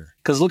buyer.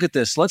 Because look at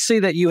this. Let's say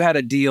that you had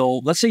a deal.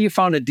 Let's say you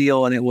found a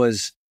deal and it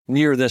was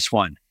near this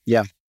one.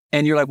 Yeah.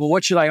 And you're like, well,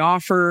 what should I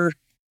offer?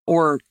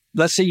 Or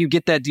let's say you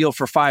get that deal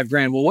for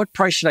 $5,000. Well, what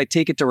price should I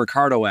take it to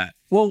Ricardo at?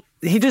 Well,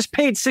 he just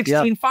paid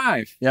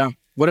 $16,500. Yeah.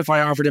 What if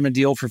I offered him a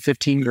deal for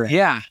 $15,000?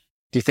 Yeah.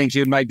 Do you think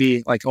you might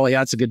be like, oh yeah,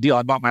 that's a good deal.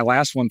 I bought my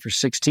last one for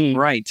 $16,000.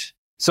 Right.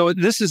 So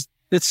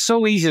it's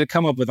so easy to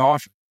come up with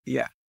offers.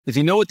 Yeah. If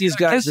you know what these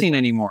guys guessing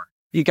anymore,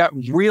 you got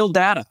real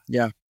data.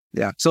 Yeah.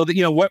 Yeah. So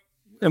that, what,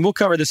 and we'll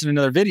cover this in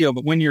another video,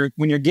 but when you're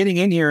getting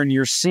in here and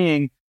you're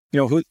seeing,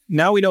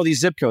 now we know these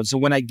zip codes. So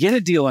when I get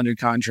a deal under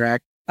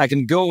contract, I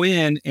can go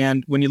in,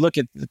 and when you look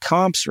at the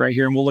comps right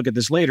here, and we'll look at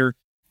this later,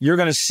 you're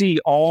going to see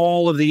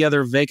all of the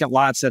other vacant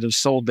lots that have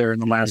sold there in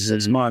the last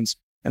 6 months.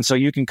 And so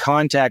you can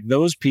contact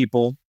those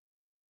people,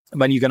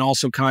 but you can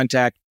also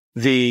contact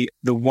the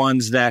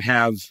ones that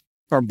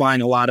are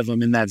buying a lot of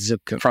them in that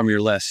zip code from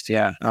your list.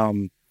 Yeah.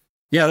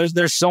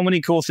 There's so many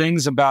cool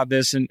things about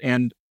this,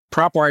 and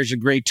PropWire is a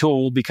great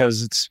tool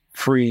because it's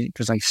free,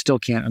 because I still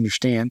can't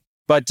understand.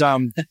 But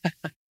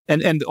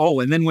and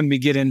then when we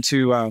get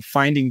into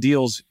finding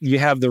deals, you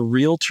have the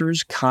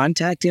realtor's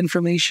contact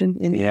information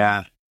in here.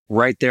 Yeah,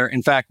 right there.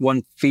 In fact,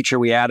 one feature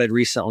we added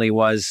recently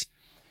was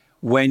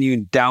when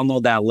you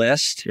download that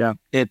list,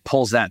 it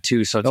pulls that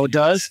too. So it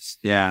does?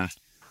 Yeah.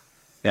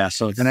 Yeah.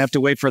 So we're going to have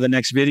to wait for the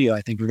next video.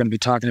 I think we're going to be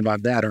talking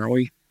about that, aren't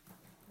we?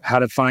 How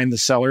to find the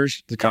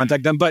sellers, to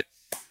contact them. But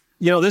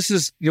this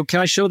is,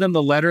 can I show them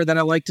the letter that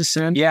I like to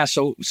send? Yeah.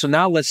 So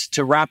now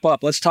to wrap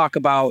up, let's talk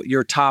about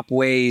your top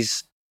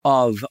ways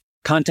of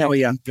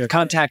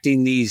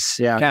contacting these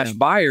cash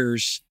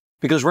buyers.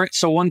 Because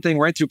one thing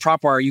right through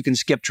PropWire, you can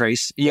skip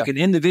trace. You can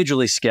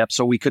individually skip.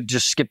 So we could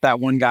just skip that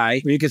one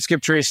guy. You could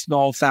skip trace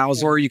all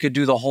 1,000. Or you could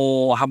do the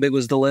whole, how big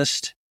was the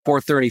list?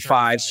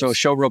 435. So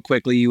show real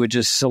quickly, you would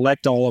just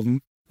select all of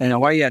them. And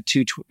why you had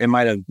it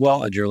might have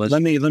your list.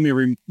 Let me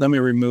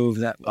remove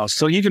that. Okay.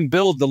 So you can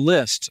build the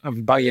list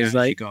of buyers,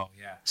 right? Go,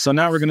 yeah. So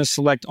now we're going to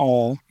select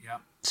all. Yeah.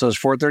 So it's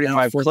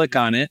 435. Click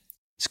on it.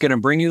 It's going to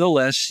bring you the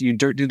list. You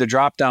do the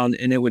drop down,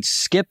 and it would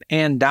skip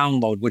and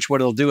download. Which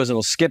what it'll do is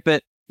it'll skip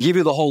it, give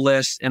you the whole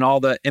list and all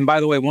the. And by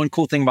the way, one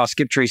cool thing about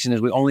skip tracing is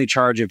we only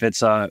charge if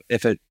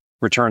it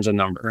returns a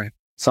number. Right.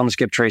 Some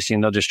skip tracing,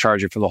 they'll just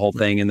charge you for the whole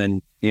thing, and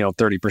then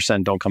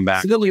 30% don't come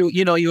back. So you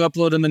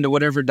upload them into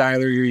whatever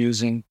dialer you're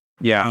using.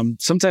 Yeah.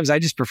 Sometimes I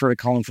just prefer to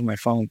call them from my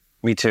phone.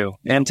 Me too.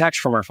 And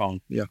text from our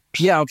phone. Yeah.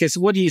 Yeah. Okay. So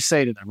what do you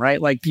say to them,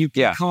 right? Like you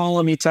call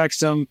them, you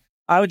text them.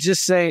 I would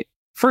just say,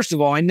 first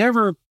of all, I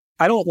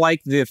don't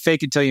like the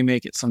fake it till you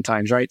make it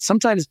sometimes, right?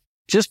 Sometimes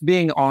just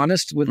being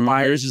honest with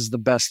buyers is the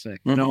best thing,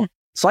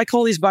 So I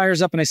call these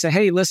buyers up and I say,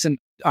 hey, listen,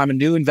 I'm a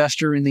new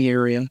investor in the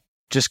area,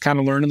 just kind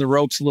of learning the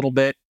ropes a little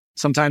bit.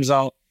 Sometimes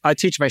I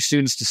teach my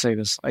students to say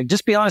this. I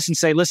just be honest and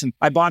say, listen,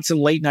 I bought some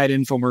late night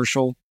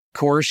infomercial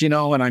course, and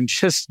I'm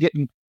just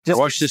getting...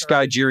 Watch this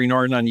guy, Jerry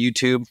Norton, on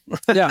YouTube.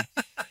 Yeah.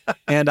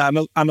 And I'm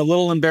a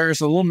little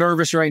embarrassed, a little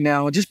nervous right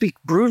now. Just be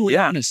brutally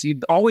honest.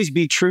 You'd always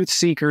be truth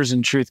seekers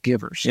and truth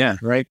givers. Yeah.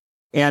 Right.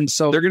 And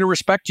so they're going to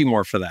respect you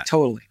more for that.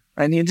 Totally.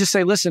 And you just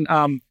say, listen,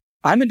 I'm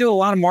going to do a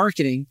lot of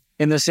marketing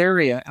in this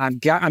area. I'm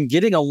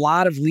getting a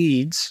lot of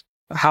leads,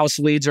 house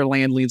leads or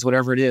land leads,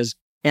 whatever it is.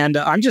 And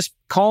I'm just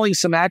calling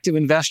some active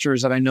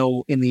investors that I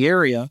know in the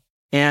area.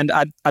 And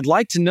I'd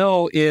like to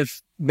know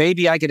if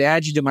maybe I could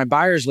add you to my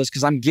buyers list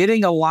because I'm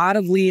getting a lot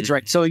of leads,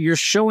 right? So you're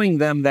showing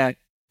them that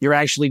you're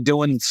actually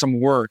doing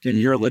some work and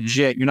you're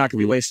legit. You're not going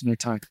to be wasting their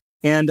time.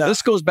 And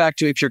this goes back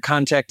to if you're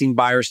contacting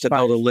buyers to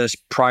build a list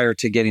prior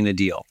to getting a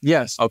deal.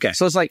 Yes. Okay.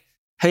 So it's like,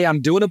 hey,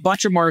 I'm doing a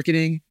bunch of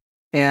marketing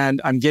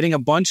and I'm getting a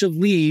bunch of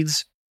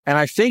leads and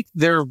I think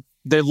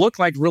they look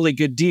like really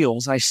good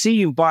deals. I see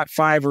you bought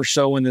 5 or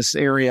so in this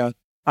area.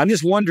 I'm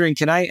just wondering,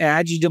 can I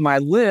add you to my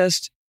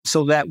list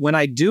so that when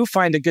I do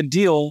find a good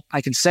deal,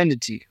 I can send it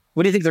to you?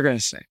 What do you think they're going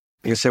to say?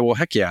 You say, well,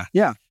 heck yeah.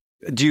 Yeah.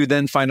 Do you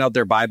then find out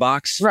their buy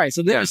box? Right.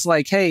 So then it's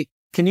like, hey,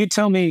 can you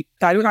tell me,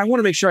 I want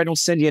to make sure I don't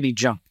send you any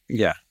junk.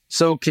 Yeah.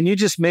 So can you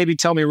just maybe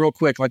tell me real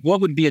quick, like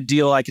what would be a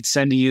deal I could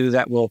send to you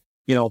that will,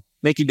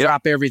 make you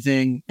drop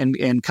everything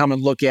and come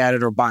and look at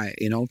it or buy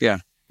it, Yeah.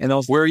 And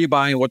where are you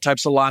buying? What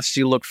types of lots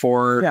do you look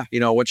for?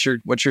 Yeah. What's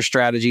your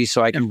strategy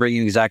so I can bring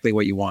you exactly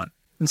what you want?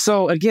 And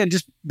so again,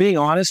 just being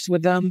honest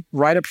with them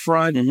right up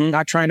front,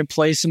 not trying to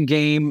play some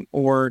game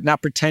or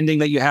not pretending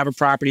that you have a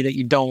property that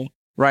you don't,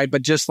 right?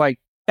 But just like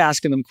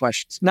asking them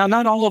questions. Now,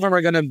 not all of them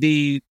are going to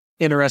be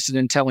interested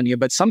in telling you,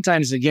 but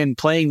sometimes again,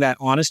 playing that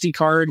honesty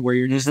card where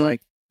you're just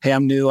like, hey,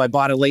 I'm new. I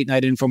bought a late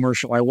night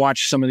infomercial. I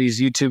watched some of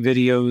these YouTube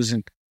videos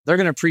and they're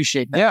going to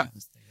appreciate that. Yeah. Kind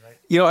of thing, right?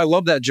 I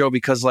love that, Joe,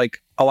 because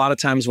like a lot of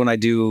times when I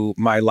do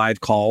my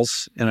live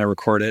calls and I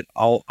record it,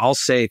 I'll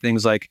say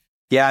things like,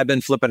 yeah, I've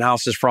been flipping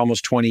houses for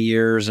almost 20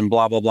 years and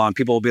blah, blah, blah. And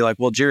people will be like,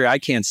 well, Jerry, I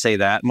can't say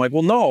that. I'm like,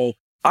 well, no,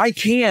 I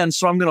can.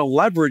 So I'm going to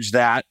leverage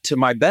that to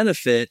my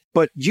benefit.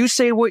 But you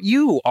say what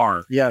you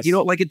are. Yes.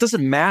 Like it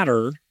doesn't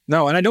matter.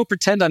 No, and I don't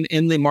pretend I'm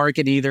in the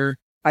market either.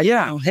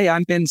 Hey,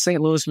 I'm in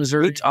St. Louis,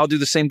 Missouri. I'll do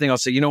the same thing. I'll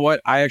say, you know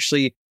what? I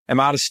actually am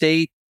out of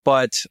state,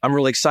 but I'm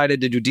really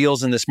excited to do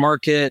deals in this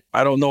market.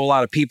 I don't know a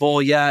lot of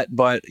people yet,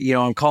 but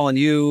I'm calling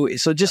you.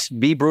 So just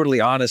be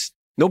brutally honest.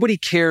 Nobody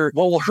cares.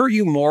 What will hurt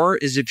you more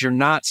is if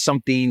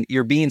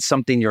you're being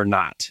something you're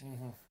not.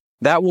 Mm-hmm.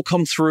 That will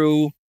come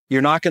through.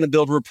 You're not going to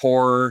build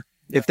rapport.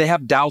 If they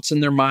have doubts in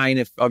their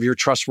mind of your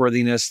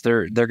trustworthiness,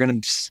 they're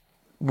going to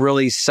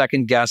really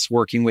second guess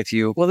working with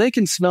you. Well, they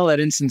can smell that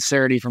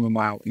insincerity from a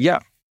mile away. Yeah.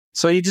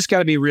 So you just got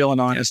to be real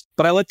and honest.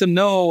 But I let them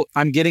know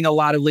I'm getting a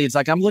lot of leads.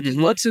 Like I'm looking,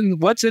 what's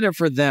in it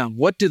for them?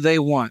 What do they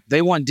want?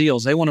 They want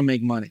deals. They want to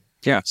make money.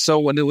 Yeah. So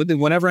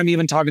whenever I'm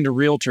even talking to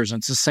realtors,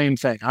 it's the same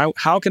thing.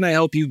 How can I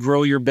help you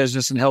grow your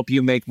business and help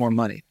you make more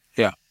money?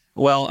 Yeah.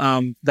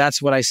 Well,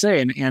 that's what I say.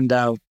 And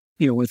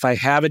if I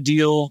have a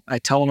deal, I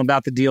tell them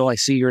about the deal. I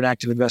see you're an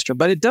active investor.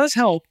 But it does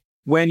help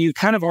when you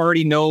kind of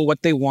already know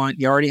what they want.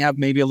 You already have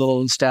maybe a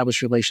little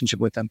established relationship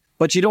with them.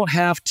 But you don't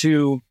have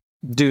to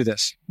do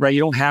this, right? You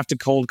don't have to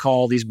cold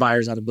call these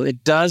buyers out of blue.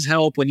 It does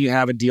help when you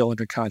have a deal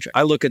under contract.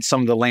 I look at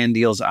some of the land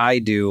deals I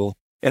do,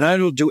 and I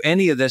don't do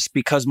any of this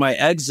because my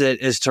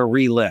exit is to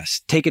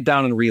relist, take it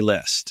down and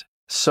relist.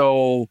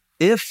 So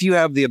if you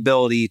have the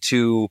ability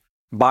to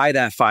buy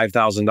that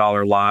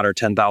 $5,000 lot or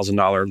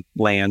 $10,000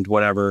 land,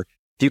 whatever,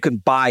 you can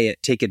buy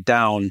it, take it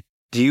down.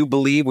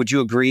 Would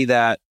you agree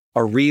that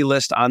a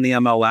relist on the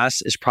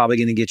MLS is probably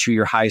going to get you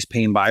your highest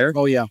paying buyer?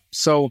 Oh, yeah.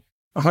 So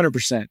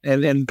 100%.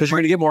 And because you're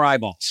going to get more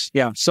eyeballs.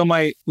 Yeah. So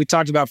we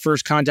talked about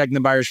first contacting the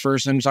buyers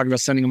first, and we talked about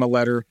sending them a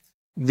letter.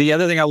 The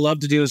other thing I love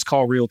to do is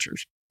call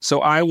realtors. So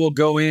I will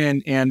go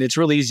in, and it's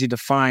really easy to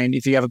find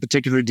if you have a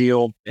particular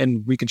deal,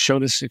 and we could show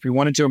this if we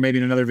wanted to, or maybe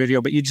in another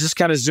video, but you just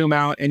kind of zoom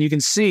out and you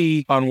can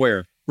see. On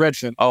where?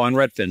 Redfin. Oh, on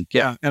Redfin.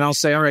 Yeah. And I'll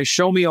say, all right,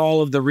 show me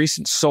all of the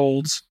recent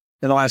solds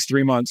in the last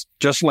 3 months.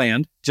 Just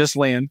land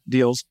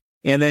deals.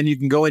 And then you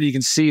can go in, you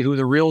can see who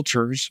the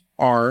realtors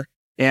are,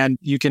 and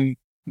you can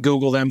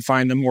Google them,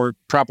 find them, or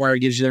PropWire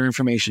gives you their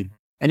information,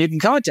 and you can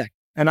contact.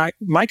 And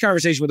my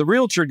conversation with a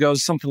realtor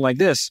goes something like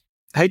this.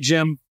 Hey,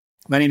 Jim,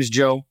 my name is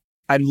Joe.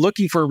 I'm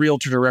looking for a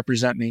realtor to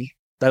represent me.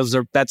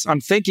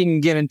 I'm thinking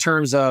again in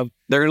terms of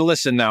they're going to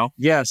listen now.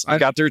 Yes. I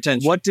got their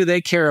attention. What do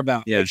they care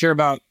about? Yeah. They care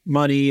about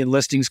money and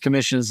listings,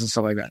 commissions, and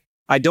stuff like that.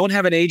 I don't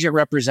have an agent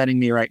representing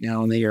me right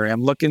now in the area.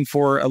 I'm looking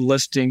for a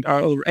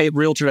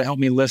realtor to help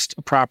me list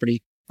a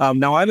property.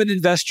 Now I'm an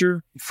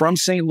investor from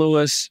St.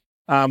 Louis,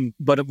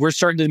 but we're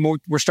starting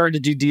to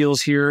do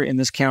deals here in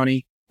this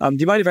county. Do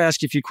you mind if I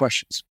ask you a few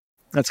questions?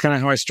 That's kind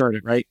of how I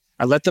started, right?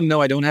 I let them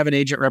know I don't have an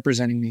agent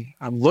representing me.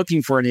 I'm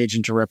looking for an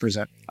agent to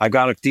represent me. I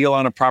got a deal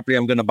on a property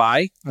I'm going to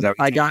buy. Then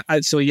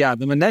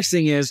the next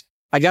thing is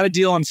I got a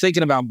deal I'm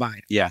thinking about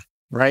buying. Yeah.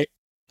 Right.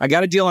 I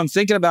got a deal I'm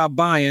thinking about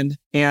buying,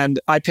 and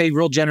I pay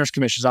real generous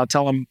commissions. I'll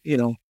tell them,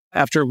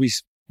 after we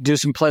do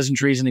some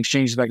pleasantries and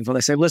exchanges back and forth,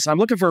 I say, listen, I'm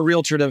looking for a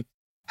realtor to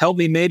help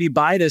me maybe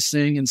buy this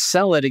thing and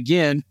sell it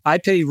again. I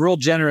pay real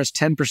generous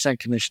 10%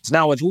 commissions.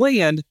 Now with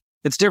land,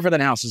 it's different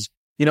than houses.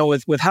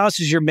 With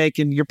houses,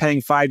 you're paying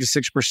 5 to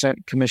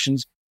 6%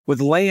 commissions. With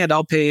land,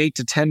 I'll pay 8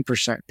 to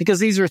 10% because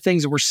these are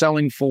things that we're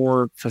selling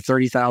for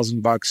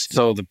 $30,000.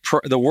 So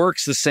the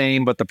work's the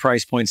same, but the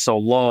price point's so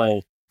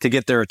low. To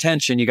get their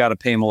attention, you got to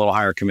pay them a little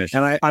higher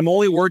commission. And I'm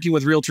only working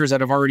with realtors that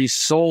have already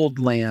sold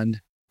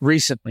land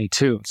recently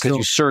too. Because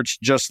you search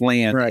just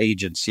land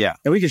agents. Yeah.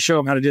 And we can show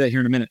them how to do that here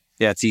in a minute.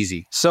 Yeah, it's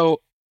easy.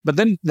 So, but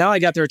then now I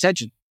got their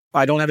attention.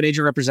 I don't have an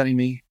agent representing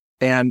me,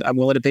 and I'm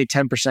willing to pay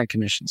 10%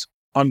 commissions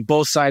on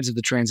both sides of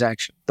the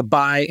transaction, the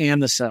buy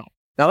and the sell.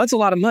 Now that's a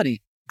lot of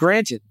money,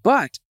 granted,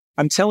 but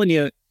I'm telling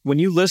you, when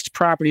you list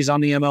properties on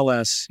the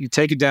MLS, you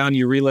take it down,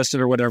 you relist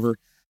it or whatever,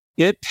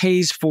 it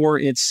pays for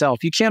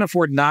itself. You can't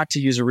afford not to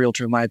use a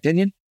realtor, in my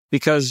opinion,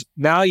 because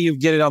now you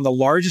get it on the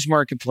largest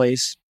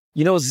marketplace.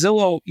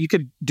 Zillow, you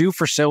could do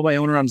for sale by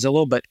owner on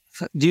Zillow, but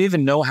do you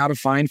even know how to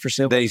find for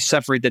sale? They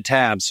separate the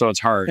tabs, so it's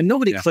hard. And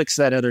nobody clicks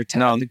that other tab.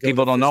 No,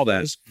 people don't know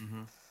that.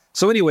 Mm-hmm.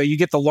 So anyway, you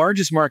get the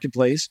largest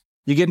marketplace.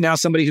 You get now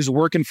somebody who's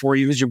working for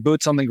you, who's your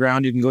boots on the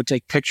ground. You can go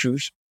take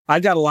pictures.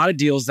 I've got a lot of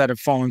deals that have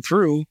fallen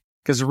through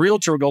because the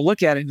realtor will go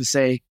look at it and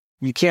say,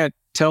 you can't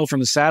tell from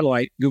the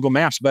satellite Google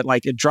Maps, but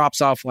it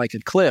drops off like a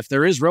cliff.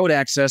 There is road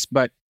access,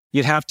 but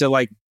you'd have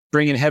to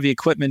bring in heavy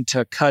equipment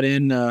to cut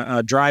in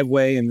a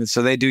driveway. And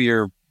so they do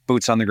your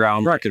boots on the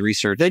ground market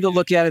research. They go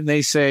look at it and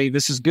they say,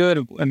 this is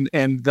good.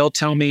 And they'll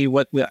tell me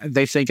what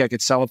they think I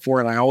could sell it for.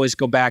 And I always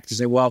go back to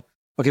say, well,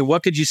 okay,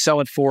 what could you sell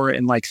it for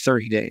in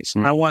 30 days?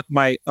 Mm-hmm.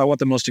 I want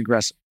the most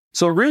aggressive.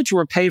 So a realtor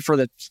will pay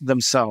for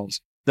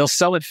themselves. They'll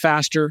sell it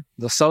faster.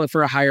 They'll sell it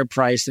for a higher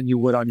price than you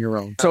would on your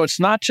own. So it's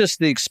not just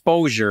the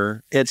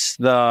exposure, it's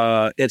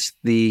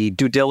the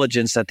due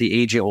diligence that the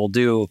agent will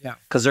do,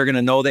 because they're going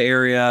to know the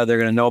area, they're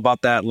going to know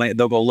about that land,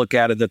 they'll go look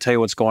at it, they'll tell you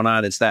what's going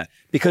on. It's that,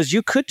 because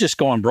you could just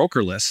go on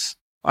broker lists.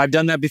 I've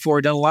done that before.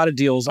 I've done a lot of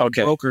deals on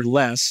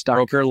brokerless.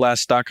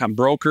 Brokerless.com,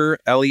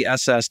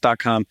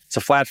 brokerless.com. It's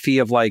a flat fee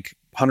of like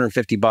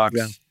 $150.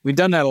 Yeah. We've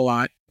done that a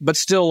lot, but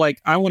still, like,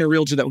 I want a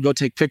realtor that will go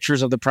take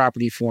pictures of the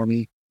property for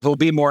me. He'll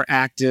be more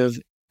active.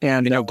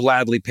 And he'll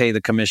gladly pay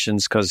the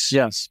commissions because...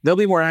 Yes. They'll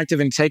be more active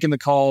in taking the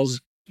calls,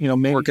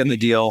 maybe working the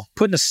deal.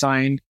 Putting a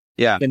sign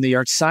in the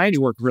yard. Signs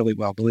work really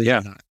well, believe it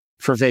or not,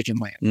 for vacant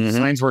land. Mm-hmm.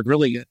 Signs work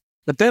really good.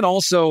 But then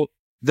also,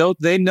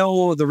 they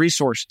know the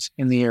resources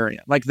in the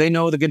area. Like, they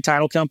know the good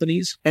title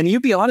companies. And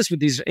you be honest with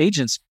these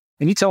agents,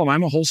 and you tell them,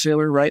 I'm a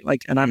wholesaler, right?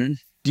 Like, and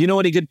do you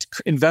know any good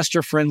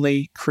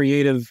investor-friendly,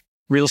 creative,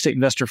 real estate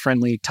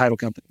investor-friendly title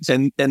companies?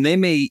 And they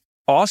may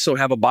also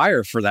have a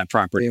buyer for that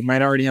property. They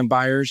might already have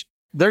buyers.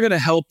 They're going to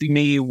help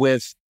me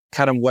with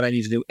kind of what I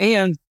need to do.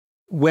 And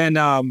when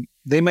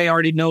they may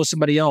already know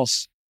somebody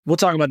else, we'll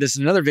talk about this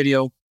in another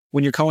video.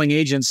 When you're calling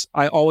agents,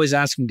 I always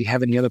ask them, do you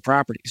have any other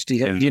properties? Do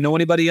you know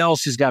anybody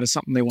else who's got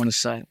something they want to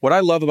say? What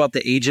I love about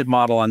the agent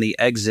model on the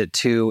exit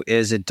too,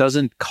 is it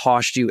doesn't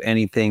cost you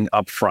anything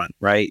up front,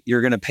 right? You're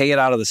going to pay it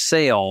out of the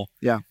sale,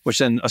 which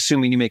then,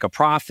 assuming you make a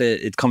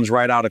profit, it comes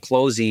right out of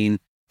closing,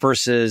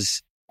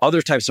 versus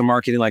other types of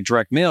marketing like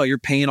direct mail. You're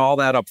paying all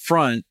that up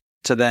front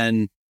to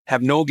then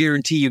have no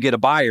guarantee you get a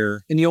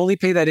buyer. And you only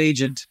pay that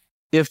agent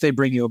if they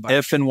bring you a buyer.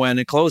 If and when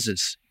it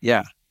closes.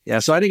 Yeah.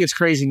 So I think it's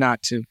crazy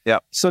not to. Yeah.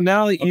 So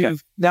now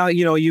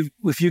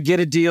if you get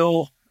a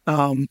deal,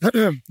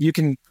 you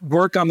can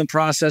work on the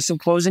process of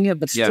closing it,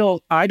 but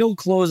still, I don't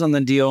close on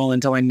the deal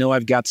until I know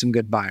I've got some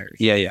good buyers.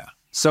 Yeah.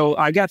 So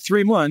I got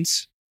 3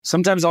 months.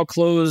 Sometimes I'll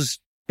close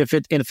if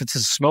it's a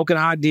smoking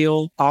hot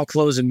deal, I'll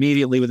close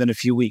immediately within a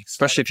few weeks.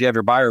 Especially if you have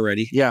your buyer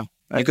ready. Yeah.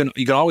 You can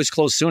always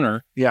close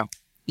sooner. Yeah.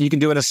 You can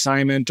do an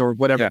assignment or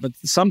whatever. But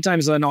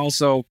sometimes then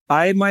also,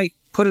 I might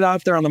put it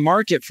out there on the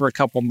market for a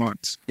couple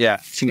months.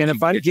 Yeah. And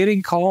if I'm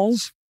getting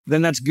calls,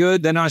 then that's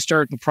good. Then I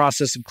start the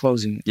process of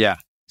closing it. Yeah.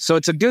 So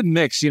it's a good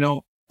mix,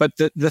 But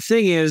the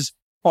thing is,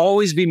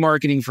 always be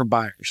marketing for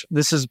buyers.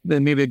 This is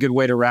maybe a good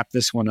way to wrap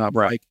this one up.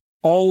 Right.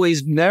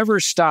 Always never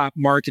stop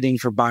marketing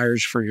for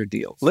buyers for your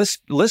deals.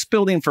 List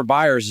building for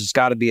buyers has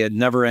got to be a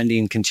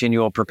never-ending,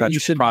 continual, perpetual You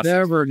should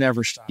process.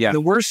 never stop. Yeah.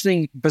 The worst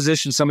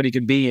position somebody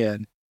could be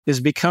in is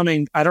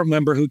becoming, I don't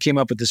remember who came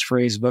up with this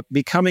phrase, but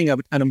becoming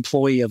an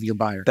employee of your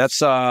buyer. That's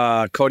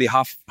Cody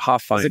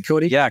Hoffine. Is it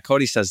Cody? Yeah,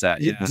 Cody says that.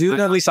 Yeah.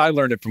 At least I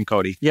learned it from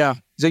Cody. Yeah.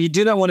 So you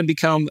do not want to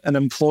become an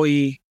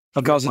employee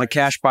of a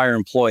cash buyer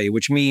employee,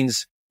 which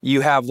means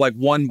you have like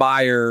one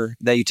buyer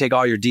that you take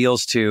all your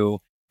deals to,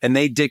 and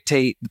they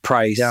dictate the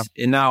price. Yeah.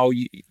 And now,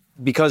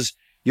 because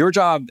your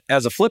job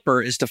as a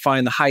flipper is to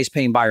find the highest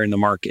paying buyer in the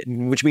market,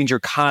 which means you're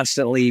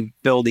constantly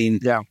building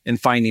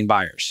and finding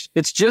buyers.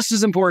 It's just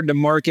as important to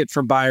market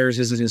for buyers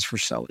as it is for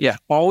sellers. Yeah.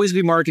 Always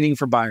be marketing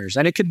for buyers.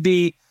 And it could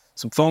be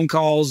some phone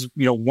calls,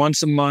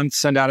 once a month,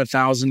 send out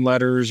 1,000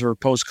 letters or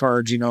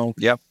postcards,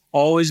 Yep.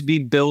 Always be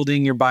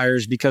building your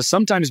buyers, because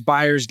sometimes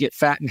buyers get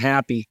fat and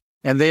happy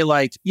and they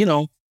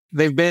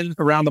they've been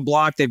around the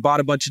block, they've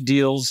bought a bunch of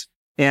deals.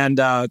 And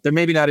they're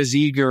maybe not as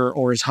eager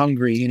or as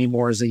hungry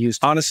anymore as they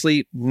used to.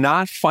 Honestly,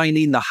 not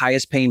finding the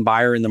highest paying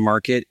buyer in the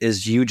market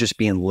is you just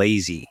being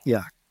lazy.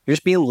 Yeah. You're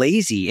just being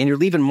lazy and you're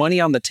leaving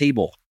money on the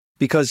table,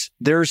 because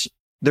there's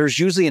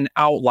usually an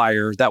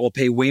outlier that will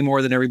pay way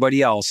more than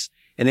everybody else.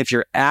 And if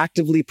you're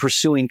actively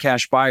pursuing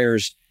cash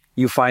buyers,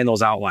 you find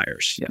those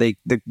outliers. Yeah.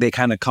 They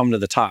kind of come to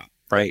the top,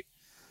 right?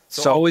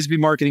 So always be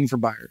marketing for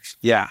buyers.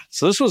 Yeah.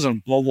 So this was a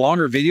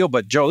longer video,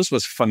 but Joe, this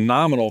was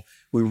phenomenal.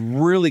 We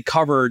really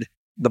covered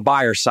the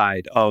buyer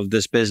side of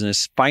this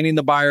business, finding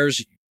the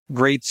buyers,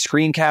 great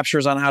screen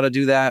captures on how to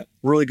do that,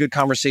 really good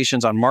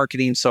conversations on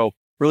marketing. So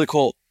really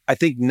cool. I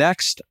think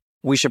next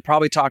we should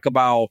probably talk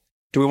about,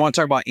 do we want to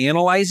talk about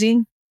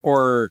analyzing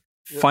or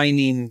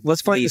finding?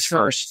 Let's find leads the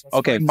first.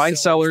 Okay. Find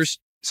sellers.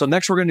 So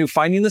next we're going to do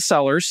finding the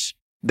sellers.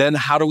 Then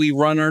how do we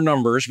run our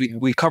numbers?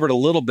 We covered a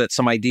little bit,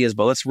 some ideas,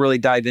 but let's really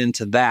dive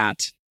into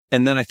that.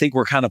 And then I think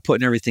we're kind of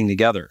putting everything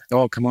together.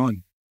 Oh, come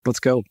on. Let's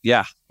go.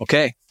 Yeah.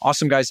 Okay.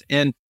 Awesome, guys.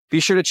 And be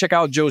sure to check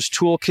out Joe's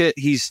toolkit.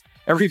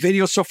 Every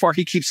video so far,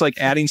 he keeps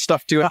adding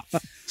stuff to it.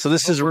 So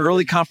this is a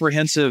really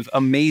comprehensive,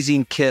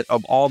 amazing kit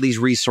of all these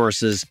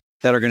resources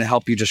that are going to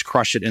help you just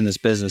crush it in this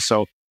business.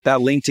 So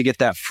that link to get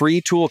that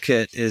free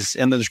toolkit is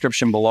in the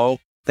description below.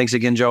 Thanks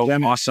again, Joe.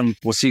 Awesome.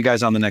 We'll see you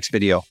guys on the next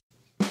video.